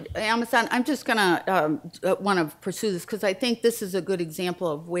see, Amazon, I'm just going to want to pursue this because I think this is a good example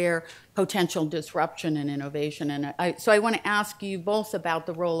of where potential disruption and innovation, and so I want to ask you both about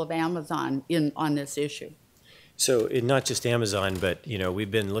the role of Amazon on this issue. So not just Amazon, but we've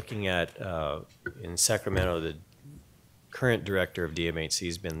been looking at in Sacramento, the current director of DMHC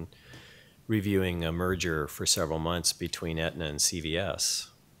has been reviewing a merger for several months between Aetna and CVS,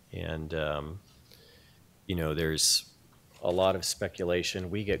 and there's a lot of speculation.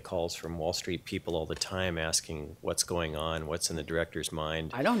 We get calls from Wall Street people all the time asking what's going on, what's in the director's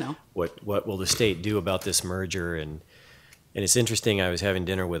mind. I don't know. What will the state do about this merger? And it's interesting. I was having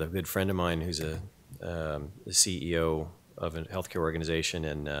dinner with a good friend of mine who's the CEO of a healthcare organization,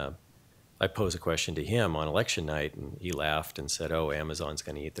 and I posed a question to him on election night, and he laughed and said, "Oh, Amazon's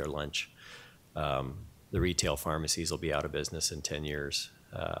going to eat their lunch. The retail pharmacies will be out of business in 10 years,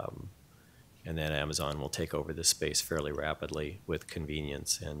 and then Amazon will take over this space fairly rapidly with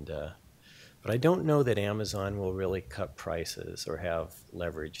convenience." But I don't know that Amazon will really cut prices or have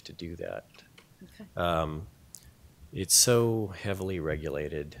leverage to do that. Okay. It's so heavily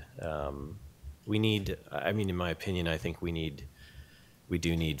regulated. We need, I mean, in my opinion, I think we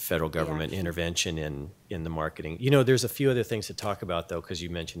do need federal government intervention in the marketing. You know, there's a few other things to talk about, though, because you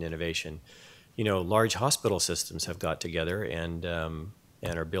mentioned innovation. You know, large hospital systems have got together and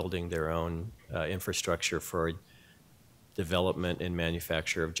are building their own infrastructure for development and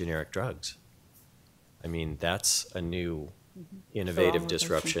manufacture of generic drugs. I mean, that's a new innovative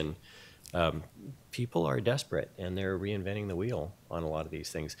disruption. People are desperate and they're reinventing the wheel on a lot of these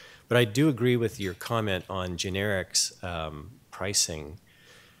things. But I do agree with your comment on generics pricing.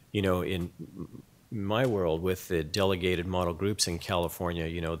 You know, in my world with the delegated model groups in California,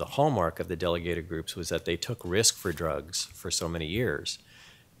 you know, the hallmark of the delegated groups was that they took risk for drugs for so many years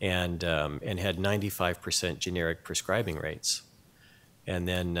and had 95% generic prescribing rates. And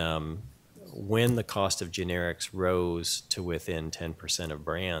then when the cost of generics rose to within 10% of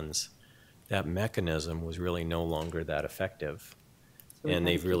brands, that mechanism was really no longer that effective. And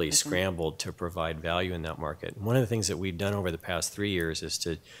they've really scrambled to provide value in that market. And one of the things that we've done over the past 3 years is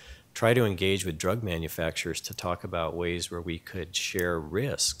to try to engage with drug manufacturers to talk about ways where we could share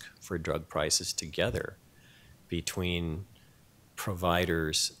risk for drug prices together between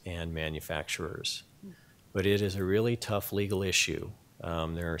providers and manufacturers. But it is a really tough legal issue.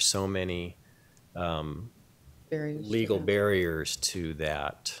 There are so many legal barriers to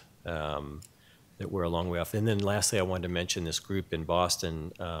that that we're a long way off. And then lastly, I wanted to mention this group in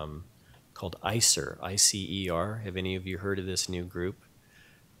Boston called ICER, I-C-E-R. Have any of you heard of this new group?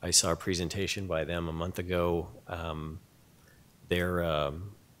 I saw a presentation by them a month ago. They're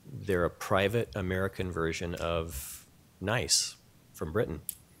a private American version of NICE from Britain.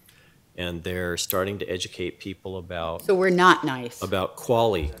 And they're starting to educate people about... So we're not nice. About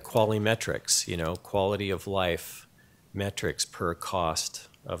quality metrics, you know, quality of life metrics per cost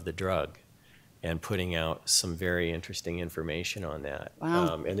of the drug, and putting out some very interesting information on that.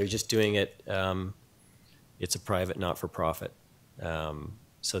 Wow. And they're just doing it, it's a private not-for-profit.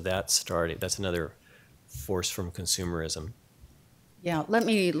 So that's starting, that's another force from consumerism. Yeah, let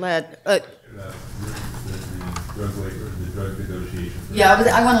me the drug negotiation. Yeah,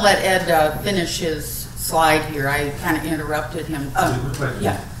 I want to let Ed finish his slide here. I kind of interrupted him. Quick question.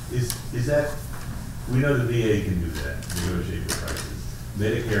 Yeah. Is that, we know the VA can do that, negotiate the prices.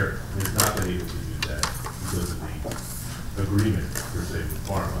 Medicare has not been able to do that because of the agreement, per se, with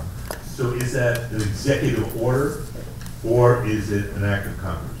pharma. So is that an executive order, or is it an act of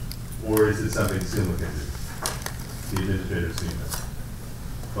Congress? Or is it something similar to the administrative CMS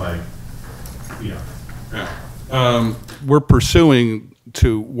by fiat? We're pursuing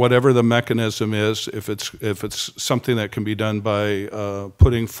to whatever the mechanism is, if it's something that can be done by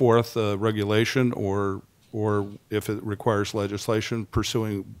putting forth a regulation or if it requires legislation,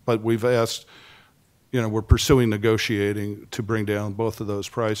 pursuing, but we've asked, you know, we're pursuing negotiating to bring down both of those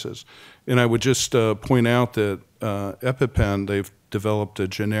prices. And I would just point out that EpiPen, they've developed a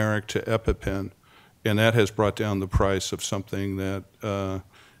generic to EpiPen, and that has brought down the price of something that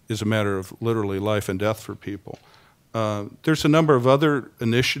is a matter of literally life and death for people. There's a number of other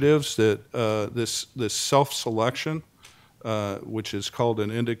initiatives that this self-selection, which is called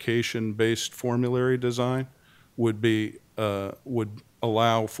an indication-based formulary design, would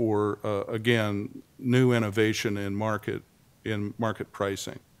allow for again new innovation in market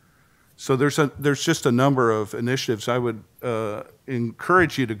pricing. So there's just a number of initiatives. I would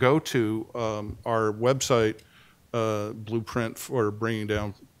encourage you to go to our website, Blueprint for Bringing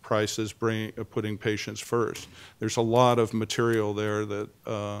Down Prices, putting patients first. There's a lot of material there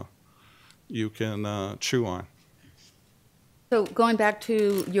that you can chew on. So going back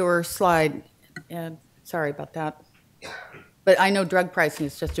to your slide, Ed, sorry about that. But I know drug pricing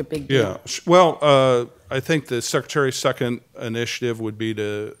is just a big deal. Yeah. Well, I think the Secretary's second initiative would be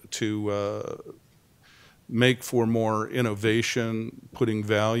to make for more innovation, putting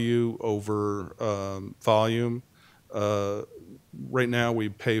value over volume. Right now, we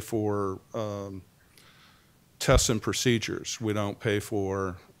pay for tests and procedures. We don't pay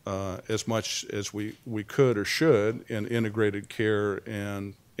for as much as we could or should in integrated care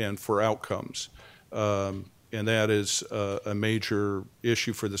and for outcomes. And that is a major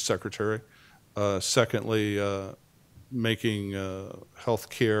issue for the Secretary. Secondly, making health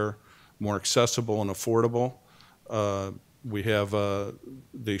care more accessible and affordable. We have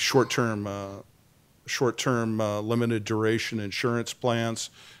the short-term limited duration insurance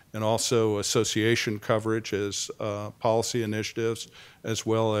plans, and also association coverage as policy initiatives, as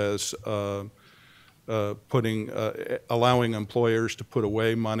well as allowing employers to put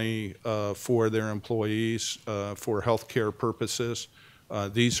away money for their employees for health care purposes.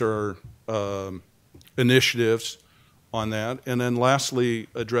 These are initiatives on that. And then lastly,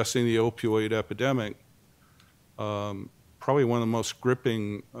 addressing the opioid epidemic. Probably one of the most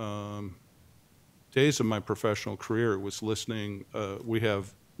gripping days of my professional career was listening. We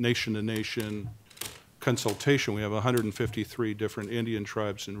have nation-to-nation consultation. We have 153 different Indian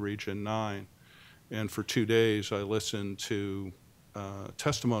tribes in Region 9. And for 2 days, I listened to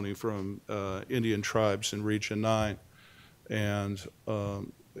testimony from Indian tribes in Region 9. And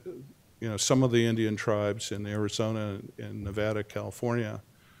some of the Indian tribes in Arizona and Nevada, California,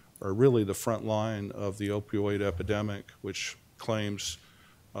 are really the front line of the opioid epidemic, which claims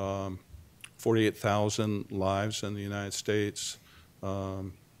 48,000 lives in the United States.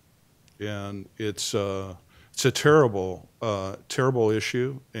 And it's a terrible, terrible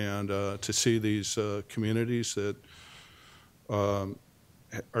issue. And to see these communities that are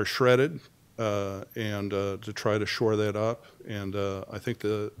shredded and to try to shore that up. And I think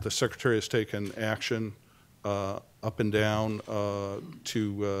the Secretary has taken action up and down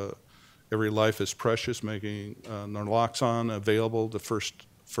to every life is precious, making naloxone available to first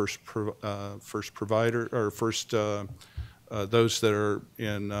provider or first those that are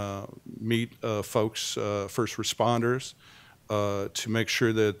in meet folks, first responders, to make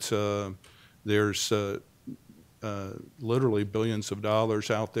sure that there's literally billions of dollars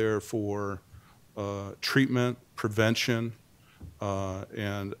out there for treatment, prevention,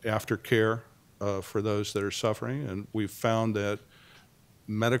 and aftercare for those that are suffering. And we've found that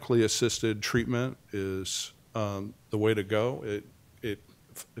medically assisted treatment is the way to go. It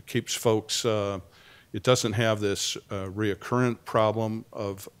keeps folks, it doesn't have this reoccurrent problem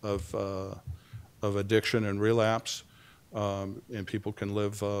of addiction and relapse, and people can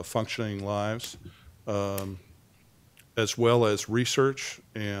live functioning lives, as well as research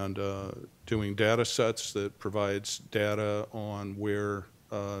and doing data sets that provides data on where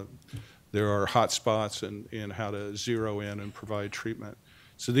there are hot spots and how to zero in and provide treatment.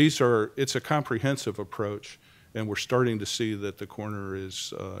 So it's a comprehensive approach, and we're starting to see that the corner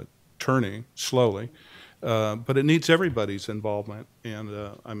is turning slowly, but it needs everybody's involvement. And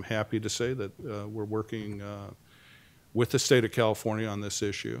I'm happy to say that we're working with the state of California on this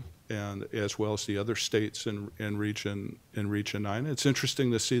issue, and as well as the other states in Region 9. It's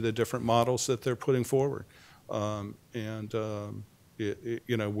interesting to see the different models that they're putting forward, we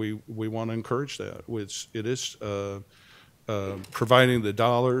want to encourage that. It is providing the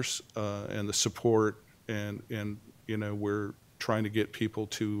dollars and the support, and we're trying to get people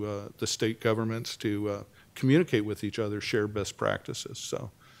to the state governments to communicate with each other, share best practices.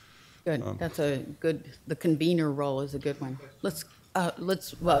 So good. That's a good. The convener role is a good one. Let's just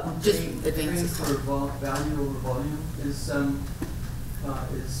advance this. For value over volume is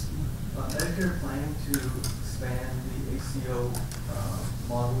Medicare planning to expand the ACO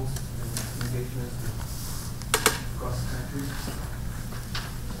models and engagements across the country?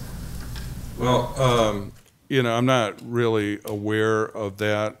 Well, I'm not really aware of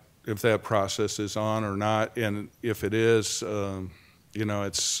that, if that process is on or not, and if it is,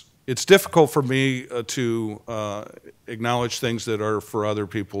 it's difficult for me to acknowledge things that are for other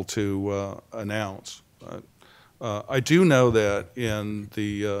people to announce. I do know that in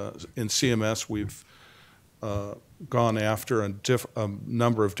CMS we've gone after a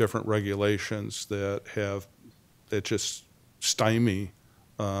number of different regulations that just stymie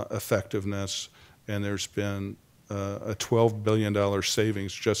effectiveness, and there's been a $12 billion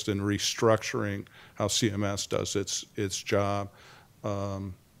savings just in restructuring how CMS does its job.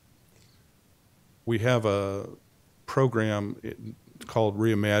 We have a program called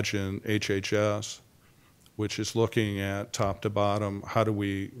Reimagine HHS, which is looking at top to bottom, how do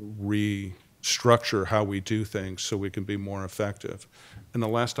we restructure how we do things so we can be more effective. And the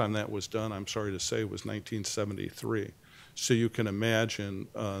last time that was done, I'm sorry to say, was 1973. So you can imagine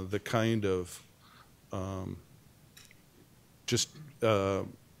the kind of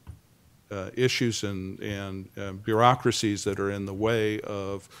issues and bureaucracies that are in the way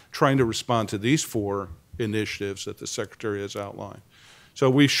of trying to respond to these 4 initiatives that the Secretary has outlined. So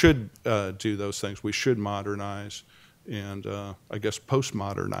we should do those things. We should modernize and I guess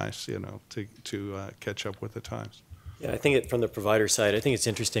post-modernize, to catch up with the times. Yeah, I think from the provider side, I think it's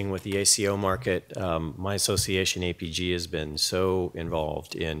interesting with the ACO market. My association, APG, has been so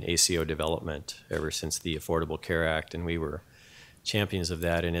involved in ACO development ever since the Affordable Care Act, and we were champions of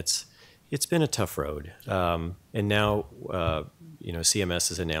that, and it's been a tough road. And now, CMS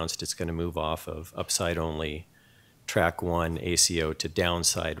has announced it's going to move off of upside-only Track 1 ACO to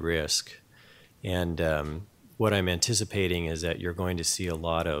downside risk. And what I'm anticipating is that you're going to see a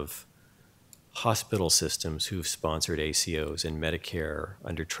lot of hospital systems who've sponsored ACOs and Medicare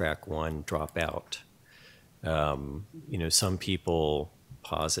under Track 1 drop out. You know, some people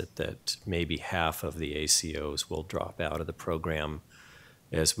posit that maybe half of the ACOs will drop out of the program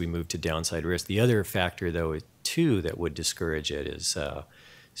as we move to downside risk. The other factor, though, too, that would discourage it is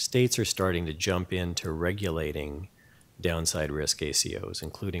states are starting to jump into regulating downside risk ACOs,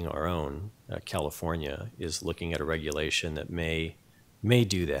 including our own. California is looking at a regulation that may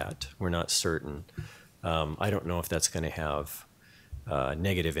do that. We're not certain. I don't know if that's going to have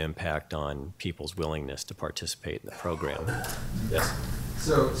negative impact on people's willingness to participate in the program. Yes?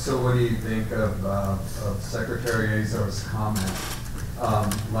 So what do you think of Secretary Azar's comment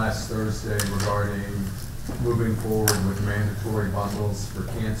last Thursday regarding moving forward with mandatory bundles for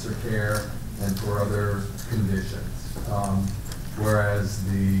cancer care and for other conditions? Whereas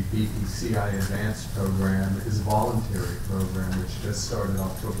the BPCI Advanced program is a voluntary program which just started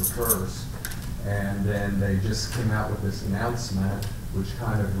October 1st. And then they just came out with this announcement which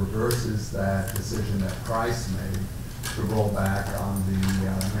kind of reverses that decision that Price made to roll back on the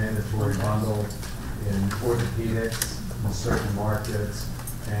mandatory bundle in orthopedics in certain markets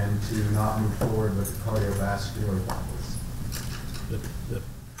and to not move forward with the cardiovascular bundles. The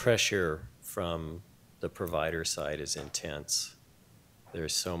pressure from the provider side is intense.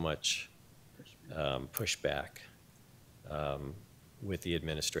 There's so much pushback with the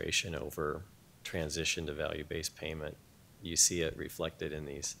administration over transition to value-based payment. You see it reflected in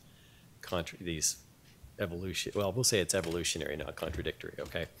these evolution. Well, we'll say it's evolutionary, not contradictory.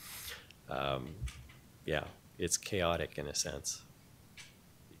 Okay. Yeah, it's chaotic in a sense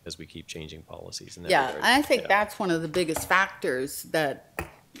because we keep changing policies. In that regard. I think that's one of the biggest factors that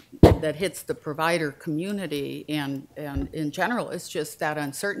hits the provider community and in general. It's just that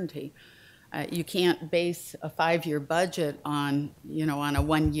uncertainty. You can't base a 5-year budget on on a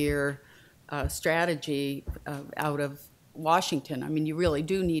 1-year strategy out of Washington. I mean, you really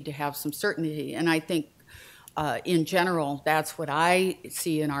do need to have some certainty, and I think in general, that's what I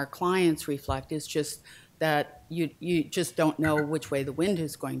see in our clients reflect is just that you just don't know which way the wind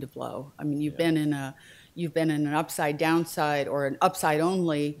is going to blow. I mean, you've been in an upside downside or an upside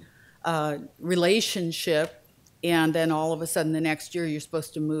only relationship, and then all of a sudden the next year you're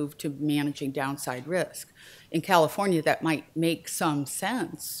supposed to move to managing downside risk. In California, that might make some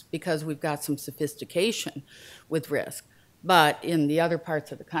sense because we've got some sophistication with risk. But in the other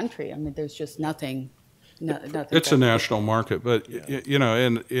parts of the country, I mean, there's just nothing. It's a national market, but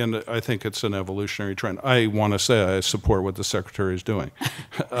and I think it's an evolutionary trend. I want to say I support what the secretary is doing,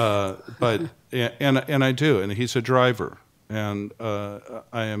 but I do, and he's a driver, and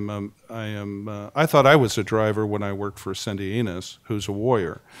I thought I was a driver when I worked for Cindy Enos, who's a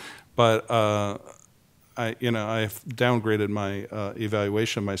warrior, but I've downgraded my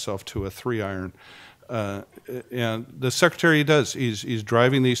evaluation myself to a 3-iron. And the secretary does. He's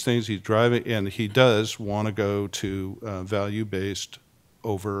driving these things. He's driving, and he does want to go to value-based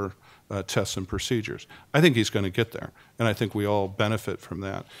over tests and procedures. I think he's going to get there, and I think we all benefit from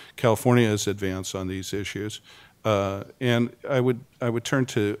that. California has advanced on these issues, and I would turn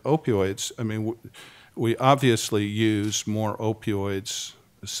to opioids. I mean, we obviously use more opioids,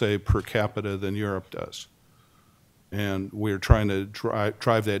 say, per capita than Europe does. And we're trying to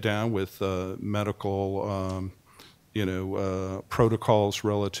drive that down with medical, protocols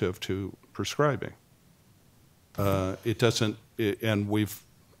relative to prescribing. It doesn't, and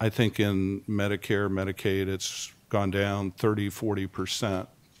I think in Medicare, Medicaid, it's gone down 30–40%,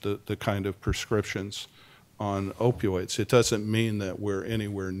 the kind of prescriptions on opioids. It doesn't mean that we're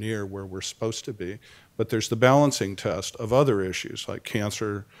anywhere near where we're supposed to be, but there's the balancing test of other issues like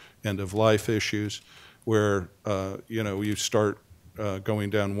cancer, end-of-life issues, where you start going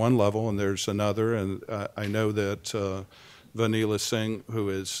down one level and there's another. And I know that Vanila Singh, who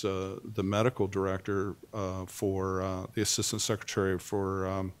is the medical director for the Assistant Secretary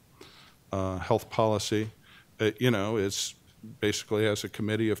for Health Policy, is basically has a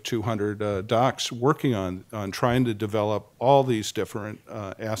committee of 200 docs working on trying to develop all these different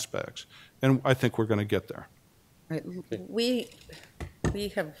aspects. And I think we're going to get there. Right. We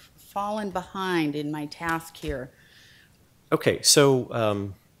have fallen behind in my task here. Okay,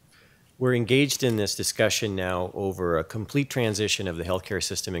 so we're engaged in this discussion now over a complete transition of the healthcare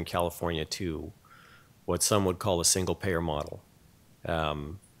system in California to what some would call a single-payer model.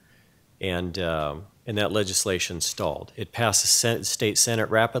 And that legislation stalled. It passed the state Senate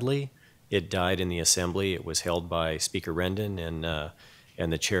rapidly. It died in the Assembly. It was held by Speaker Rendon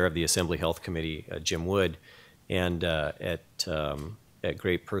and the chair of the Assembly Health Committee, Jim Wood, and at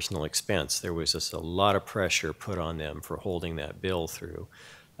great personal expense. There was just a lot of pressure put on them for holding that bill through.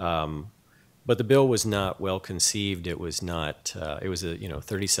 But the bill was not well conceived. It was not. It was a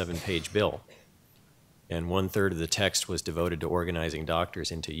 37-page bill, and 1/3 of the text was devoted to organizing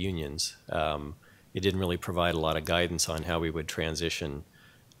doctors into unions. It didn't really provide a lot of guidance on how we would transition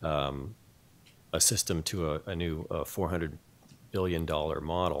a system to a new $400 billion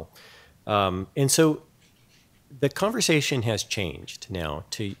model. And so the conversation has changed now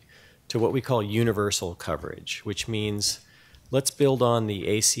to what we call universal coverage, which means let's build on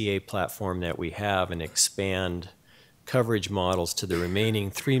the ACA platform that we have and expand coverage models to the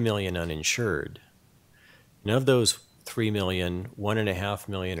remaining 3 million uninsured. And of those 3 million, 1.5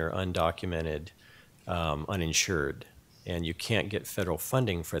 million are undocumented, uninsured, and you can't get federal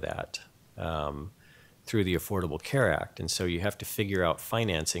funding for that through the Affordable Care Act. And so you have to figure out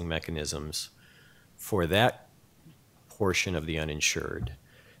financing mechanisms for that portion of the uninsured.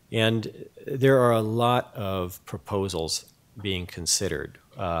 And there are a lot of proposals being considered.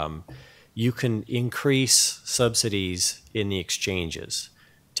 You can increase subsidies in the exchanges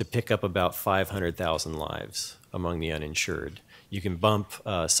to pick up about 500,000 lives among the uninsured. You can bump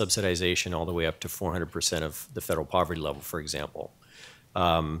subsidization all the way up to 400% of the federal poverty level, for example.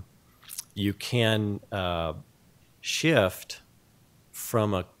 You can shift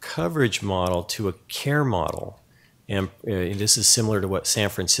from a coverage model to a care model. And this is similar to what San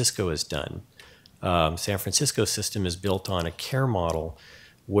Francisco has done. San Francisco's system is built on a care model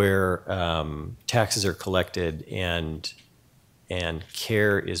where taxes are collected and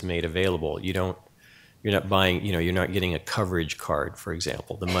care is made available. You're not buying, you're not getting a coverage card, for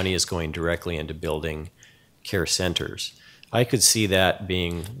example. The money is going directly into building care centers. I could see that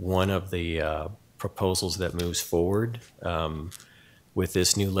being one of the proposals that moves forward with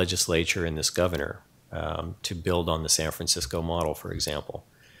this new legislature and this governor to build on the San Francisco model, for example.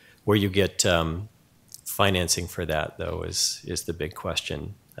 Where you get financing for that, though, is the big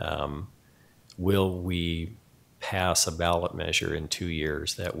question. Will we pass a ballot measure in 2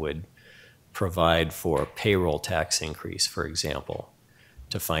 years that would provide for a payroll tax increase, for example,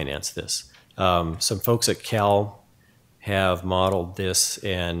 to finance this? Some folks at Cal have modeled this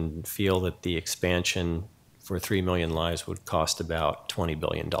and feel that the expansion for 3 million lives would cost about $20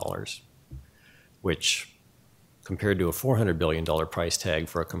 billion, which compared to a $400 billion price tag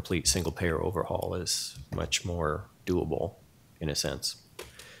for a complete single-payer overhaul is much more doable in a sense.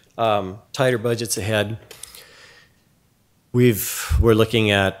 Tighter budgets ahead. We're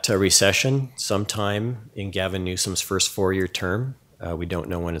looking at a recession sometime in Gavin Newsom's first 4-year term. We don't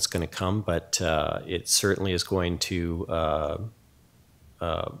know when it's going to come, but it certainly is going to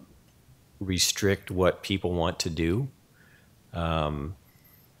restrict what people want to do. And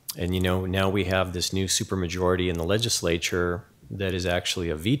now we have this new supermajority in the legislature that is actually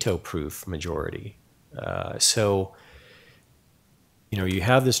a veto-proof majority. So you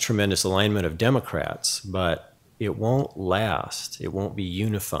have this tremendous alignment of Democrats, but it won't last. It won't be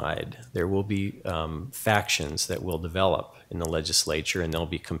unified. There will be factions that will develop in the legislature, and there'll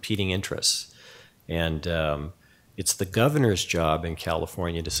be competing interests. And it's the governor's job in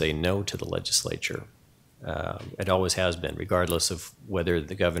California to say no to the legislature. It always has been, regardless of whether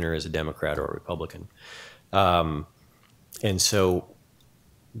the governor is a Democrat or a Republican. And so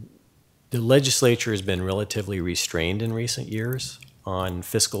the legislature has been relatively restrained in recent years on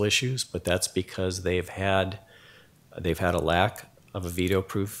fiscal issues, but that's because they've had a lack of a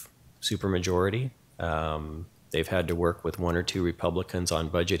veto-proof supermajority. They've had to work with 1 or 2 Republicans on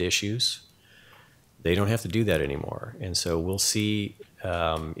budget issues. They don't have to do that anymore. And so we'll see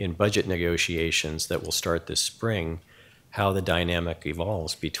in budget negotiations that will start this spring how the dynamic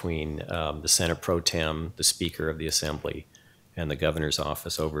evolves between the Senate pro tem, the Speaker of the Assembly, and the governor's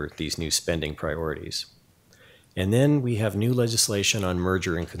office over these new spending priorities. And then we have new legislation on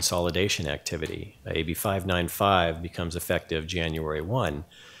merger and consolidation activity. AB 595 becomes effective January 1.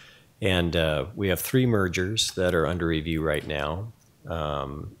 And we have 3 mergers that are under review right now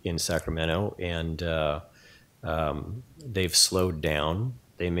in Sacramento, and they've slowed down.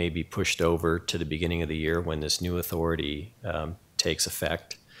 They may be pushed over to the beginning of the year when this new authority takes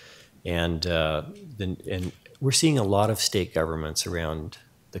effect. And we're seeing a lot of state governments around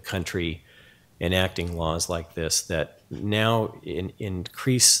the country enacting laws like this that now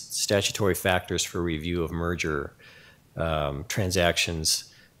increase statutory factors for review of merger transactions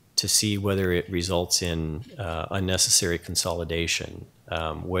to see whether it results in unnecessary consolidation,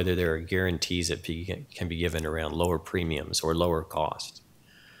 whether there are guarantees that can be given around lower premiums or lower cost.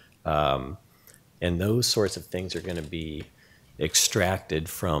 And those sorts of things are going to be extracted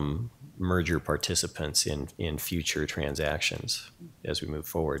from merger participants in future transactions as we move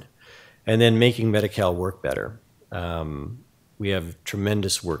forward. And then making Medi-Cal work better. We have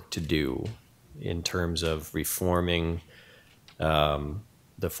tremendous work to do in terms of reforming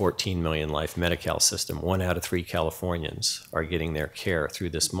the 14 million life Medi-Cal system. 1 out of 3 Californians are getting their care through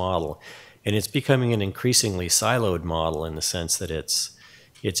this model. And it's becoming an increasingly siloed model in the sense that it's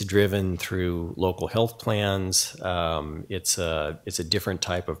driven through local health plans. It's a different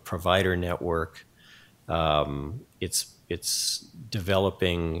type of provider network. It's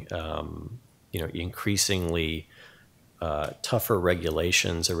developing increasingly tougher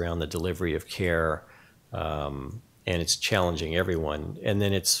regulations around the delivery of care, and it's challenging everyone. And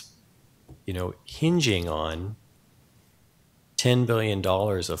then it's hinging on $10 billion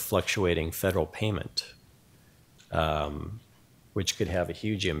of fluctuating federal payment, which could have a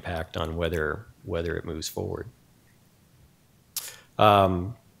huge impact on whether it moves forward.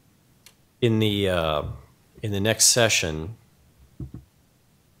 In the next session,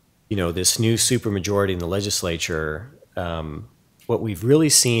 this new supermajority in the legislature, what we've really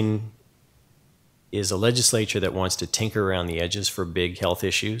seen is a legislature that wants to tinker around the edges for big health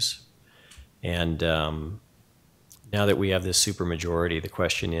issues. And now that we have this supermajority, the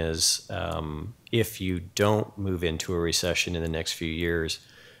question is, if you don't move into a recession in the next few years,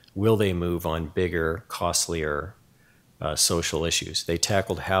 will they move on bigger, costlier social issues? They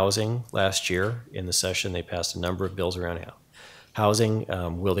tackled housing last year in the session. They passed a number of bills around housing.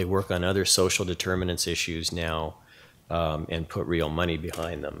 Will they work on other social determinants issues now and put real money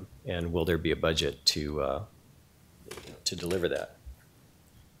behind them? And will there be a budget to deliver that?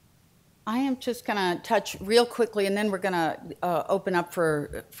 I am just going to touch real quickly, and then we're going to open up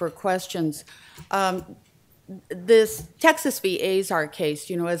for questions. This Texas v. Azar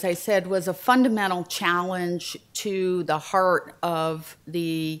case, as I said, was a fundamental challenge to the heart of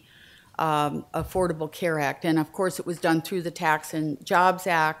the Affordable Care Act. And of course, it was done through the Tax and Jobs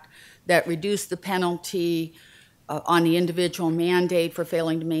Act that reduced the penalty on the individual mandate for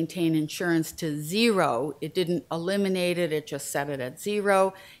failing to maintain insurance to 0. It didn't eliminate it, it just set it at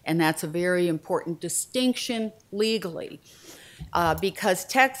 0. And that's a very important distinction legally. Because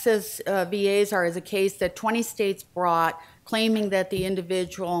Texas v. Azar is a case that 20 states brought claiming that the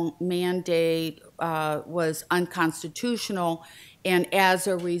individual mandate was unconstitutional, and as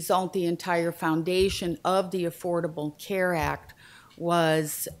a result, the entire foundation of the Affordable Care Act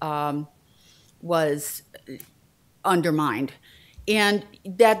was undermined. And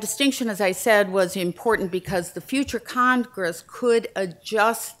that distinction, as I said, was important because the future Congress could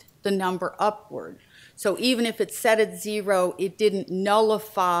adjust the number upward. So even if it set at 0, it didn't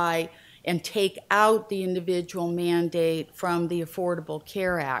nullify and take out the individual mandate from the Affordable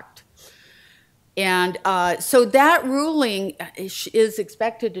Care Act. And so that ruling is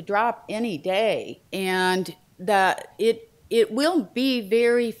expected to drop any day, and that it will be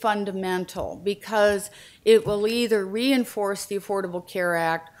very fundamental because it will either reinforce the Affordable Care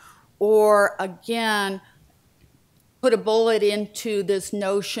Act or, again, put a bullet into this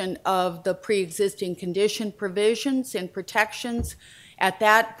notion of the pre-existing condition provisions and protections. At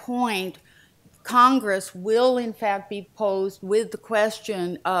that point, Congress will, in fact, be posed with the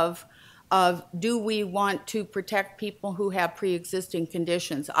question of do we want to protect people who have pre-existing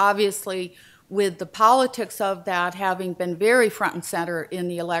conditions? Obviously, with the politics of that having been very front and center in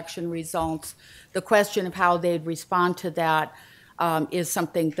the election results, the question of how they'd respond to that is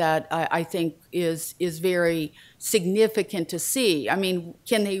something that I think is very significant to see. I mean,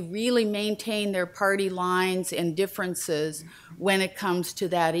 can they really maintain their party lines and differences when it comes to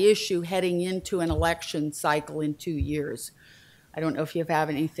that issue heading into an election cycle in 2 years? I don't know if you have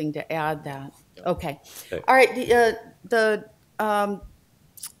anything to add that. Okay. All right.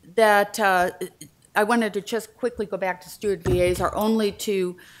 I wanted to just quickly go back to Stewart v. Azar only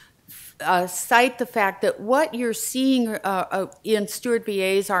to cite the fact that what you're seeing in Stewart v.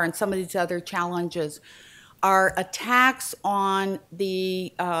 Azar and some of these other challenges are attacks on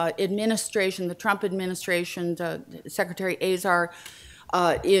the administration, the Trump administration, Secretary Azar,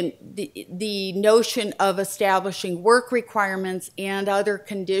 in the notion of establishing work requirements and other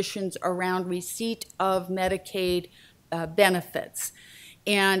conditions around receipt of Medicaid benefits.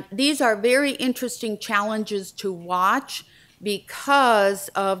 And these are very interesting challenges to watch because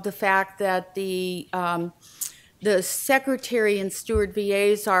of the fact that the secretary in Stewart v.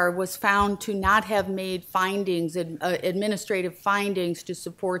 Azar was found to not have made findings, administrative findings to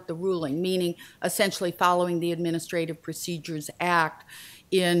support the ruling, meaning essentially following the Administrative Procedures Act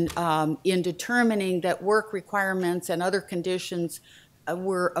in determining that work requirements and other conditions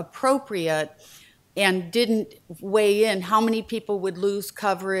were appropriate, and didn't weigh in how many people would lose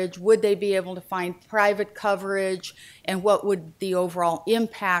coverage, would they be able to find private coverage, and what would the overall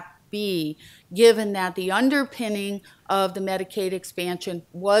impact be, given that the underpinning of the Medicaid expansion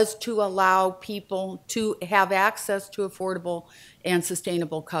was to allow people to have access to affordable and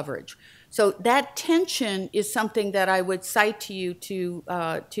sustainable coverage. So that tension is something that I would cite to you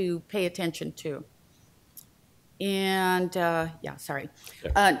to pay attention to. And yeah, sorry,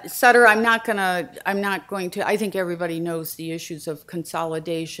 Sutter. I'm not going to. I think everybody knows the issues of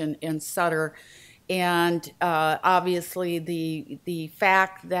consolidation in Sutter, and obviously the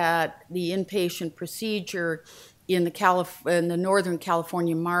fact that the inpatient procedure in the Northern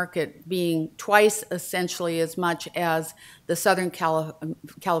California market being twice essentially as much as the Southern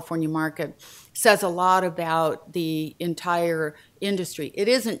California market says a lot about the entire industry. It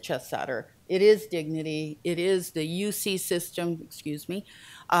isn't just Sutter. It is Dignity. It is the UC system. Excuse me,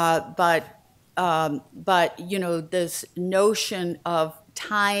 but you know, this notion of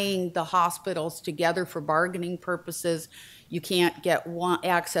tying the hospitals together for bargaining purposes, you can't get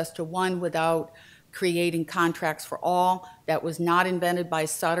access to one without creating contracts for all. That was not invented by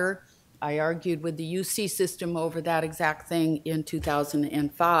Sutter. I argued with the UC system over that exact thing in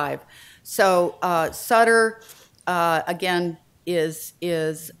 2005. So Sutter, again, is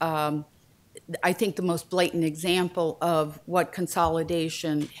I think the most blatant example of what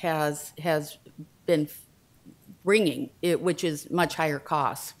consolidation has been bringing, which is much higher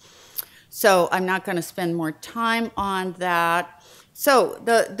costs. So I'm not going to spend more time on that. So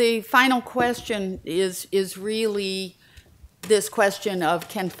the final question is really this question of,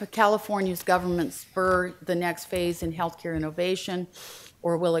 can California's government spur the next phase in healthcare innovation,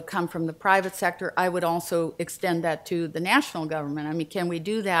 or will it come from the private sector? I would also extend that to the national government. I mean, can we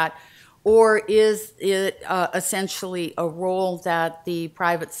do that? Or is it essentially a role that the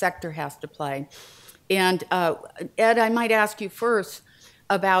private sector has to play? And Ed, I might ask you first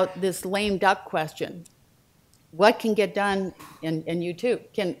about this lame duck question. What can get done, and you too,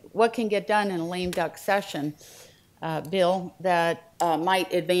 what can get done in a lame duck session, Bill, that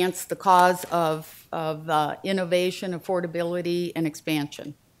might advance the cause of innovation, affordability, and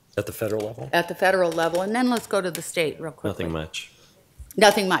expansion? At the federal level? At the federal level, and then let's go to the state real quickly. Nothing much.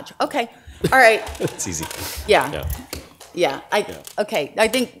 Nothing much. Okay. All right. It's easy. Yeah. Okay. I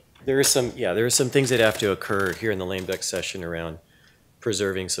think there are some things that have to occur here in the lame duck session around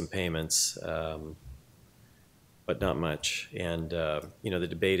preserving some payments, but not much. And you know, the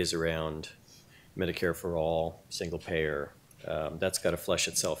debate is around Medicare for all, single payer. That's got to flesh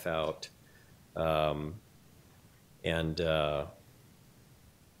itself out.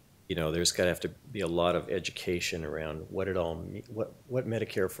 You know, there's got to have to be a lot of education around what it all what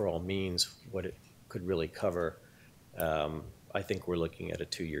Medicare for all means, what it could really cover. I think we're looking at a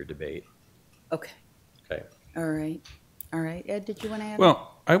 2-year debate. Okay. Okay. All right. Ed, did you want to add?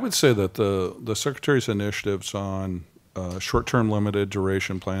 Well, I would say that the Secretary's initiatives on short-term limited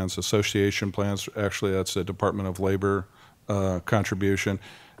duration plans, association plans, actually that's a Department of Labor contribution,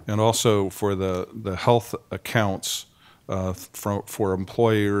 and also for the health accounts for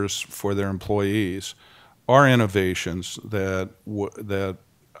employers, for their employees, are innovations that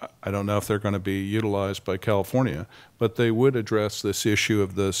I don't know if they're going to be utilized by California, but they would address this issue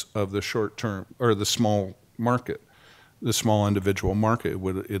of the short term, or the small market, the small individual market.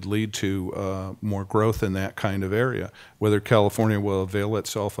 It'd lead to more growth in that kind of area. Whether California will avail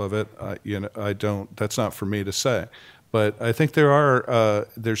itself of it, I don't. That's not for me to say. But I think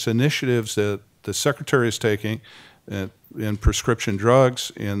there's initiatives that the Secretary is taking in prescription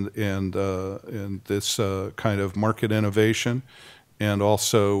drugs, in this kind of market innovation, and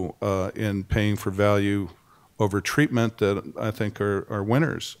also in paying for value over treatment, that I think are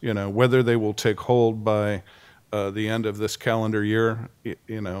winners. You know, whether they will take hold by the end of this calendar year,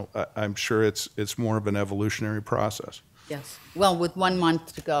 you know, I'm sure it's more of an evolutionary process. Yes. Well, with 1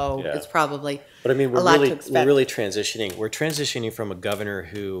 month to go, it's probably but I mean, a lot to expect. We're really transitioning. We're transitioning from a governor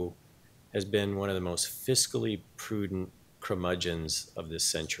who has been one of the most fiscally prudent curmudgeons of this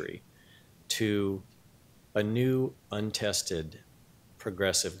century to a new, untested,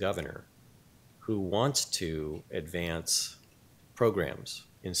 progressive governor who wants to advance programs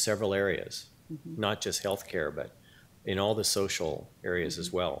in several areas, not just healthcare, but in all the social areas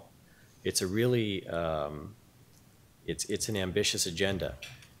as well. It's a really, it's an ambitious agenda.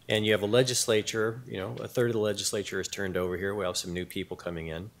 And you have a legislature, you know, a third of the legislature is turned over here. We have some new people coming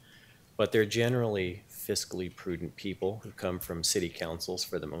in, but they're generally fiscally prudent people who come from city councils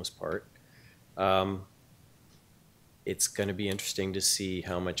for the most part. It's going to be interesting to see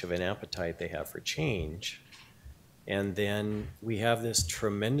how much of an appetite they have for change. And then we have this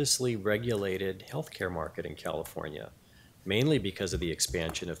tremendously regulated healthcare market in California, mainly because of the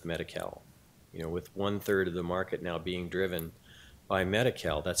expansion of Medi-Cal. You know, with 1/3 of the market now being driven by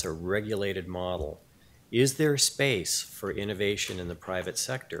Medi-Cal. That's a regulated model. Is there space for innovation in the private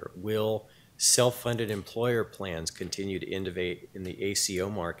sector? Will self-funded employer plans continue to innovate in the ACO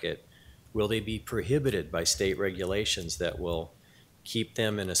market? Will they be prohibited by state regulations that will keep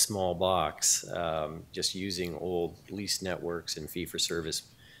them in a small box, just using old lease networks and fee-for-service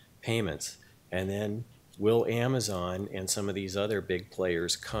payments? And then will Amazon and some of these other big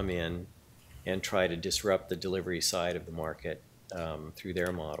players come in and try to disrupt the delivery side of the market through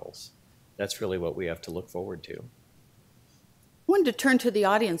their models? That's really what we have to look forward to. I wanted to turn to the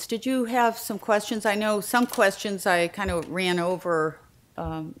audience. Did you have some questions? I know some questions I kind of ran over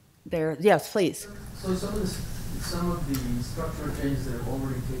there. Yes, please. So some of the structural changes that have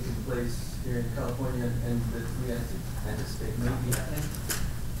already taken place here in California and that we anticipate may be happening,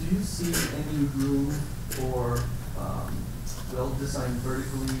 do you see any room for well-designed,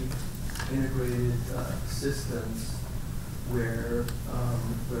 vertically integrated systems where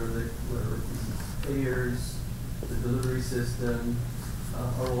the payers, the delivery system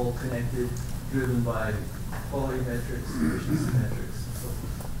are all connected, driven by quality metrics, efficiency metrics? So,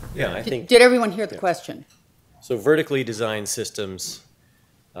 Yeah, I think. Did everyone hear the question? So vertically designed systems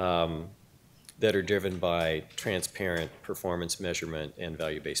that are driven by transparent performance measurement and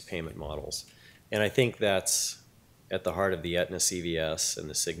value-based payment models. And I think that's at the heart of the Aetna CVS and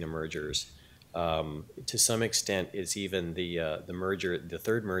the Cigna mergers. To some extent, it's even the merger, the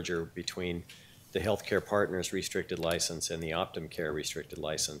third merger between the Healthcare Partners restricted license and the Optum Care restricted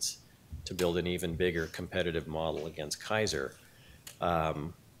license to build an even bigger competitive model against Kaiser.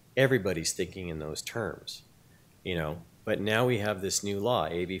 Everybody's thinking in those terms, you know. But now we have this new law,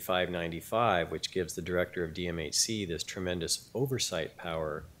 AB 595, which gives the director of DMHC this tremendous oversight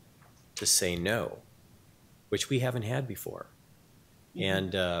power to say no, which we haven't had before.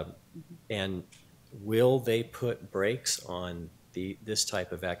 And will they put brakes on this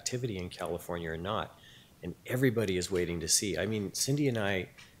type of activity in California or not? And everybody is waiting to see. I mean, Cindy and I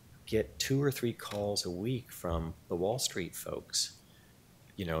get 2 or 3 calls a week from the Wall Street folks,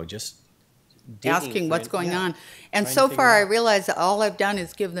 you know, just asking what's going on. And so far, I realize that all I've done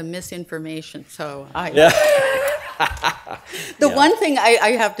is give them misinformation. So one thing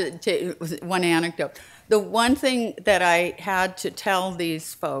I have to one anecdote. The one thing that I had to tell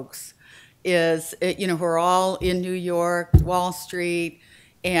these folks is, you know, who are all in New York, Wall Street,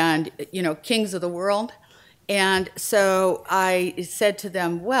 and, you know, kings of the world. And so I said to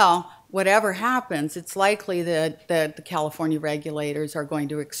them, well, whatever happens, it's likely that the California regulators are going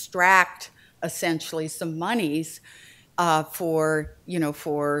to extract essentially some monies for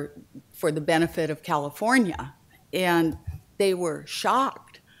the benefit of California. And they were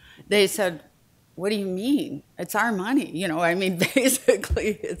shocked. They said, what do you mean? It's our money. You know, I mean,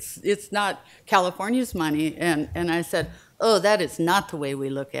 basically, it's not California's money. And I said, oh, that is not the way we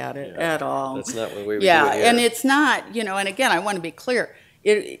look at it at all. That's not what we would do Yeah, here. and it's not, you know, and again, I want to be clear.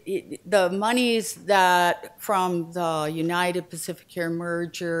 The monies that from the United Pacific Care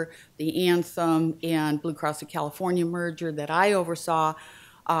merger, the Anthem and Blue Cross of California merger that I oversaw,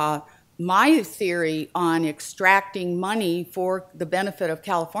 my theory on extracting money for the benefit of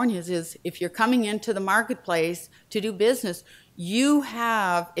Californians is if you're coming into the marketplace to do business, you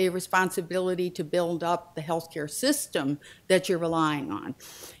have a responsibility to build up the healthcare system that you're relying on.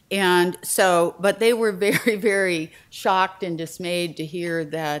 And so, but they were very, very shocked and dismayed to hear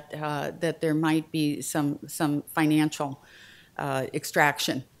that that there might be some financial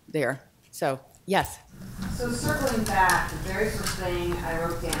extraction there. So, yes. So circling back, the very first thing I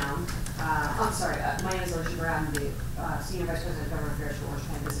wrote down, my name is Alicia Brown, I'm the Senior Vice President of Government Affairs for Orange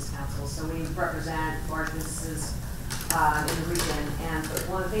County Business Council. So we represent large businesses in the region. And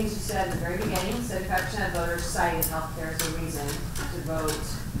one of the things you said in the very beginning, 75% of voters cited healthcare as a reason to vote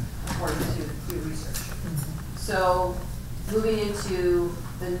according to Pew Research. So moving into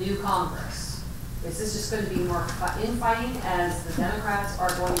the new Congress, is this just going to be more infighting as the Democrats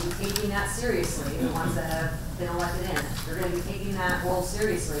are going to be taking that seriously, the ones that have been elected in? They're going to be taking that role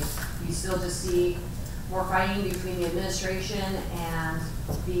seriously. Do you still just see more fighting between the administration and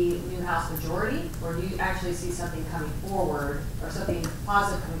the new House majority, or do you actually see something coming forward, or something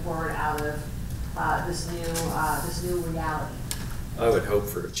positive coming forward out of this new reality? I would hope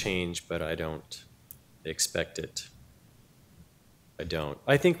for a change, but I don't expect it. I don't.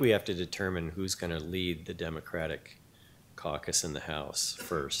 I think we have to determine who's going to lead the Democratic caucus in the House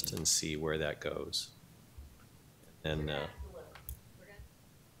first and see where that goes. And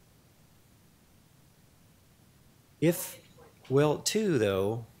too,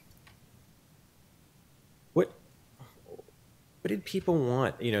 though, what did people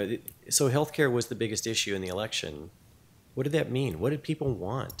want? You know, so healthcare was the biggest issue in the election. What did that mean? What did people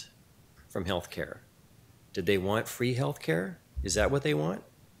want from health care? Did they want free health care? Is that what they want?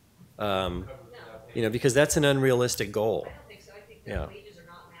 You know, because that's an unrealistic goal. I don't think so. I think Yeah. their wages are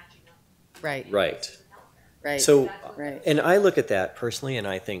not matching up. Right. Right. Right. So, Right. and I look at that personally, and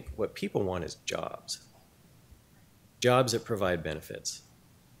I think what people want is jobs. Jobs that provide benefits.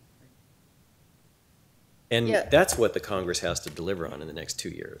 And Yeah. that's what the Congress has to deliver on in the next 2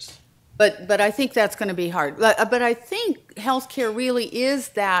 years. But I think that's going to be hard. But I think healthcare really is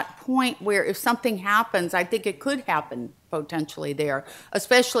that point where if something happens, I think it could happen potentially there,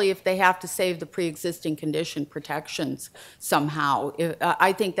 especially if they have to save the pre-existing condition protections somehow.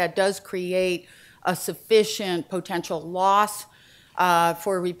 I think that does create a sufficient potential loss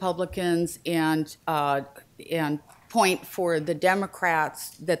for Republicans and point for the Democrats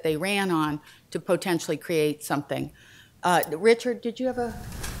that they ran on to potentially create something. Richard, did you have a...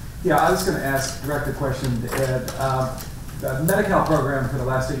 Yeah, I was going to direct a question to Ed. The Medi-Cal program for the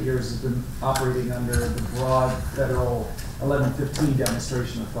last 8 years has been operating under the broad federal 1115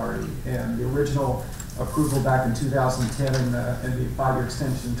 demonstration authority, and the original approval back in 2010 and the 5-year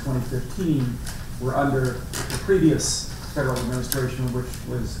extension in 2015 were under the previous federal administration, which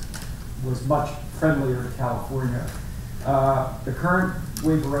was much friendlier to California. The current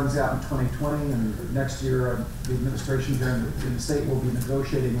waiver runs out in 2020, and next year the administration here in the state will be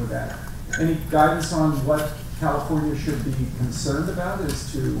negotiating with that. Any guidance on what California should be concerned about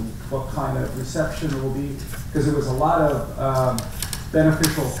as to what kind of reception there will be? Because there was a lot of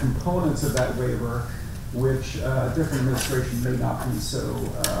beneficial components of that waiver which a different administration may not be so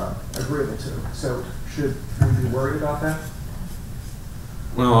agreeable to. So should we be worried about that?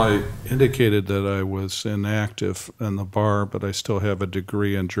 Well, I indicated that I was inactive in the bar, but I still have a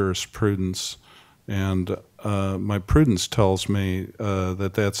degree in jurisprudence. And my prudence tells me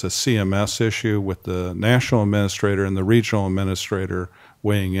that that's a CMS issue with the national administrator and the regional administrator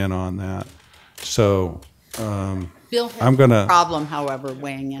weighing in on that. So Bill has I'm gonna, no problem, however,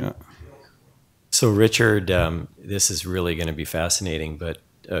 weighing in. Yeah. So Richard, this is really going to be fascinating, but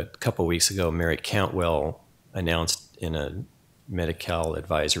a couple weeks ago, Mary Cantwell announced in a Medi-Cal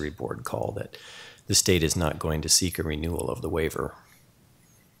advisory board call that the state is not going to seek a renewal of the waiver.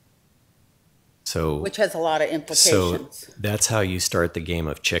 So, Which has a lot of implications. So that's how you start the game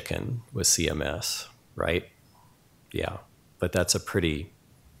of chicken with CMS, right? Yeah, but that's a pretty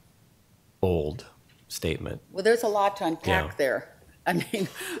bold statement. Well, there's a lot to unpack Yeah. there. I mean,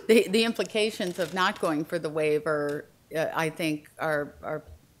 the implications of not going for the waiver, I think, are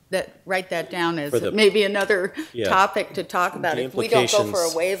that write that down as maybe another topic to talk about. The if we don't go for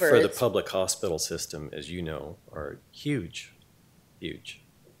a waiver, for the public hospital system, as you know, are huge, huge.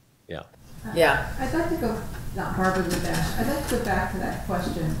 Yeah. Yeah. I'd like to go, not Barbara Lubash, I'd like to go back to that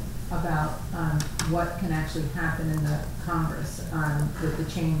question about what can actually happen in the Congress with the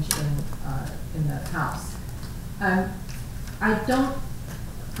change in the House.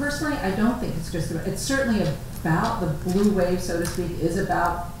 Personally, I don't think it's just about, it's certainly about the blue wave, so to speak, is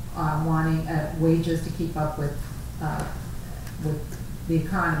about wanting wages to keep up with the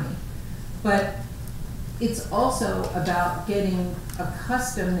economy. But it's also about getting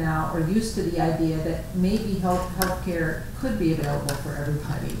accustomed now or used to the idea that maybe health care could be available for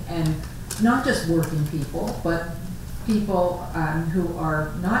everybody, and not just working people, but people who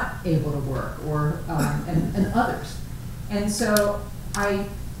are not able to work, or and others. And so my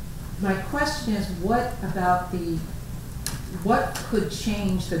question is, what could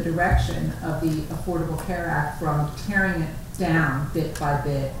change the direction of the Affordable Care Act from tearing it down bit by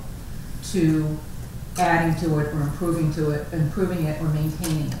bit to adding to it or improving it or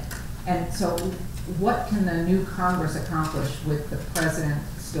maintaining it? And so what can the new Congress accomplish with the president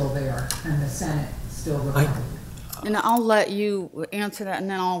still there and the Senate still Republican? And I'll let you answer that, and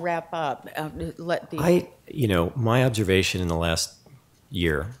then I'll wrap up. My observation in the last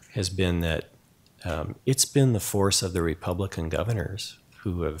year has been that it's been the force of the Republican governors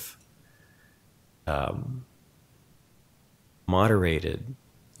who have moderated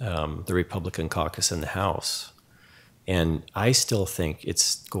the Republican caucus in the House. And I still think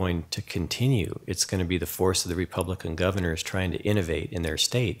it's going to continue. It's going to be the force of the Republican governors trying to innovate in their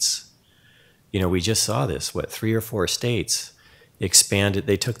states. You know, we just saw this, 3 or 4 states expanded,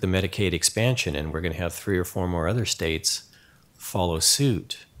 they took the Medicaid expansion, and we're going to have 3 or 4 more other states follow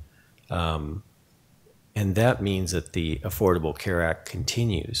suit. And that means that the Affordable Care Act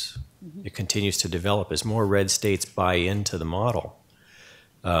continues. Mm-hmm. It continues to develop. As more red states buy into the model,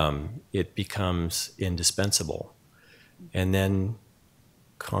 it becomes indispensable. And then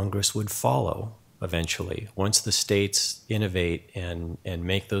Congress would follow eventually. Once the states innovate and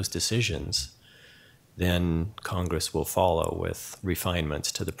make those decisions, then Congress will follow with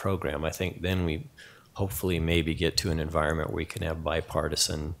refinements to the program. I think then we hopefully maybe get to an environment where we can have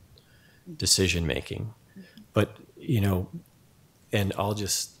bipartisan decision-making. But, you know, and I'll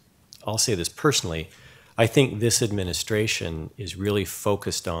say this personally, I think this administration is really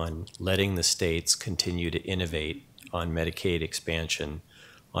focused on letting the states continue to innovate on Medicaid expansion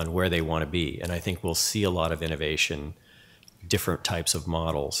on where they want to be. And I think we'll see a lot of innovation, different types of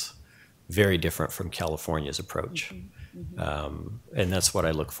models, very different from California's approach. And that's what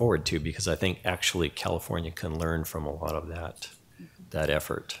I look forward to, because I think actually California can learn from a lot of that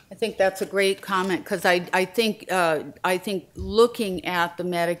effort. I think that's a great comment, because I think looking at the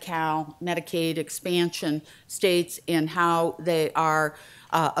Medicaid expansion states and how they are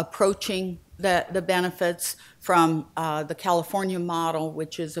approaching the benefits from the California model,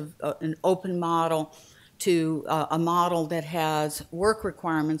 which is an open model, to a model that has work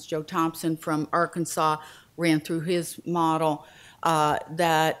requirements. Joe Thompson from Arkansas ran through his model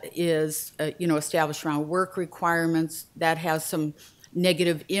that is established around work requirements, that has some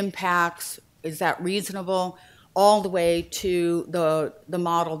negative impacts. Is that reasonable? All the way to the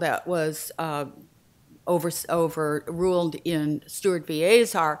model that was overruled in Stewart v.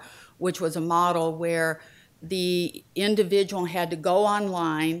 Azar, which was a model where the individual had to go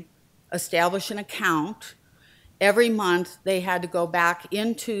online, establish an account. Every month they had to go back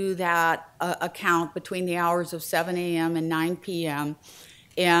into that account between the hours of 7 a.m. and 9 p.m.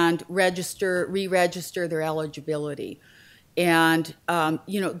 and re-register their eligibility. And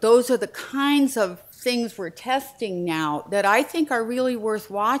those are the kinds of things we're testing now that I think are really worth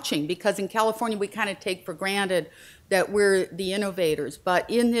watching, because in California we kind of take for granted that we're the innovators. But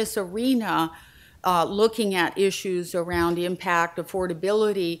in this arena, looking at issues around impact,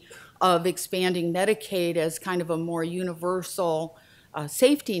 affordability of expanding Medicaid as kind of a more universal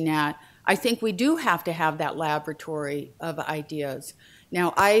safety net, I think we do have to have that laboratory of ideas.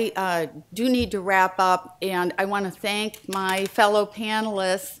 Now, I do need to wrap up, and I want to thank my fellow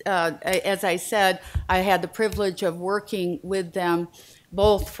panelists. As I said, I had the privilege of working with them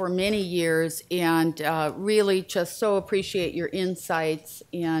both for many years, and really just so appreciate your insights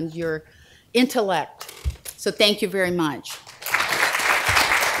and your intellect. So thank you very much.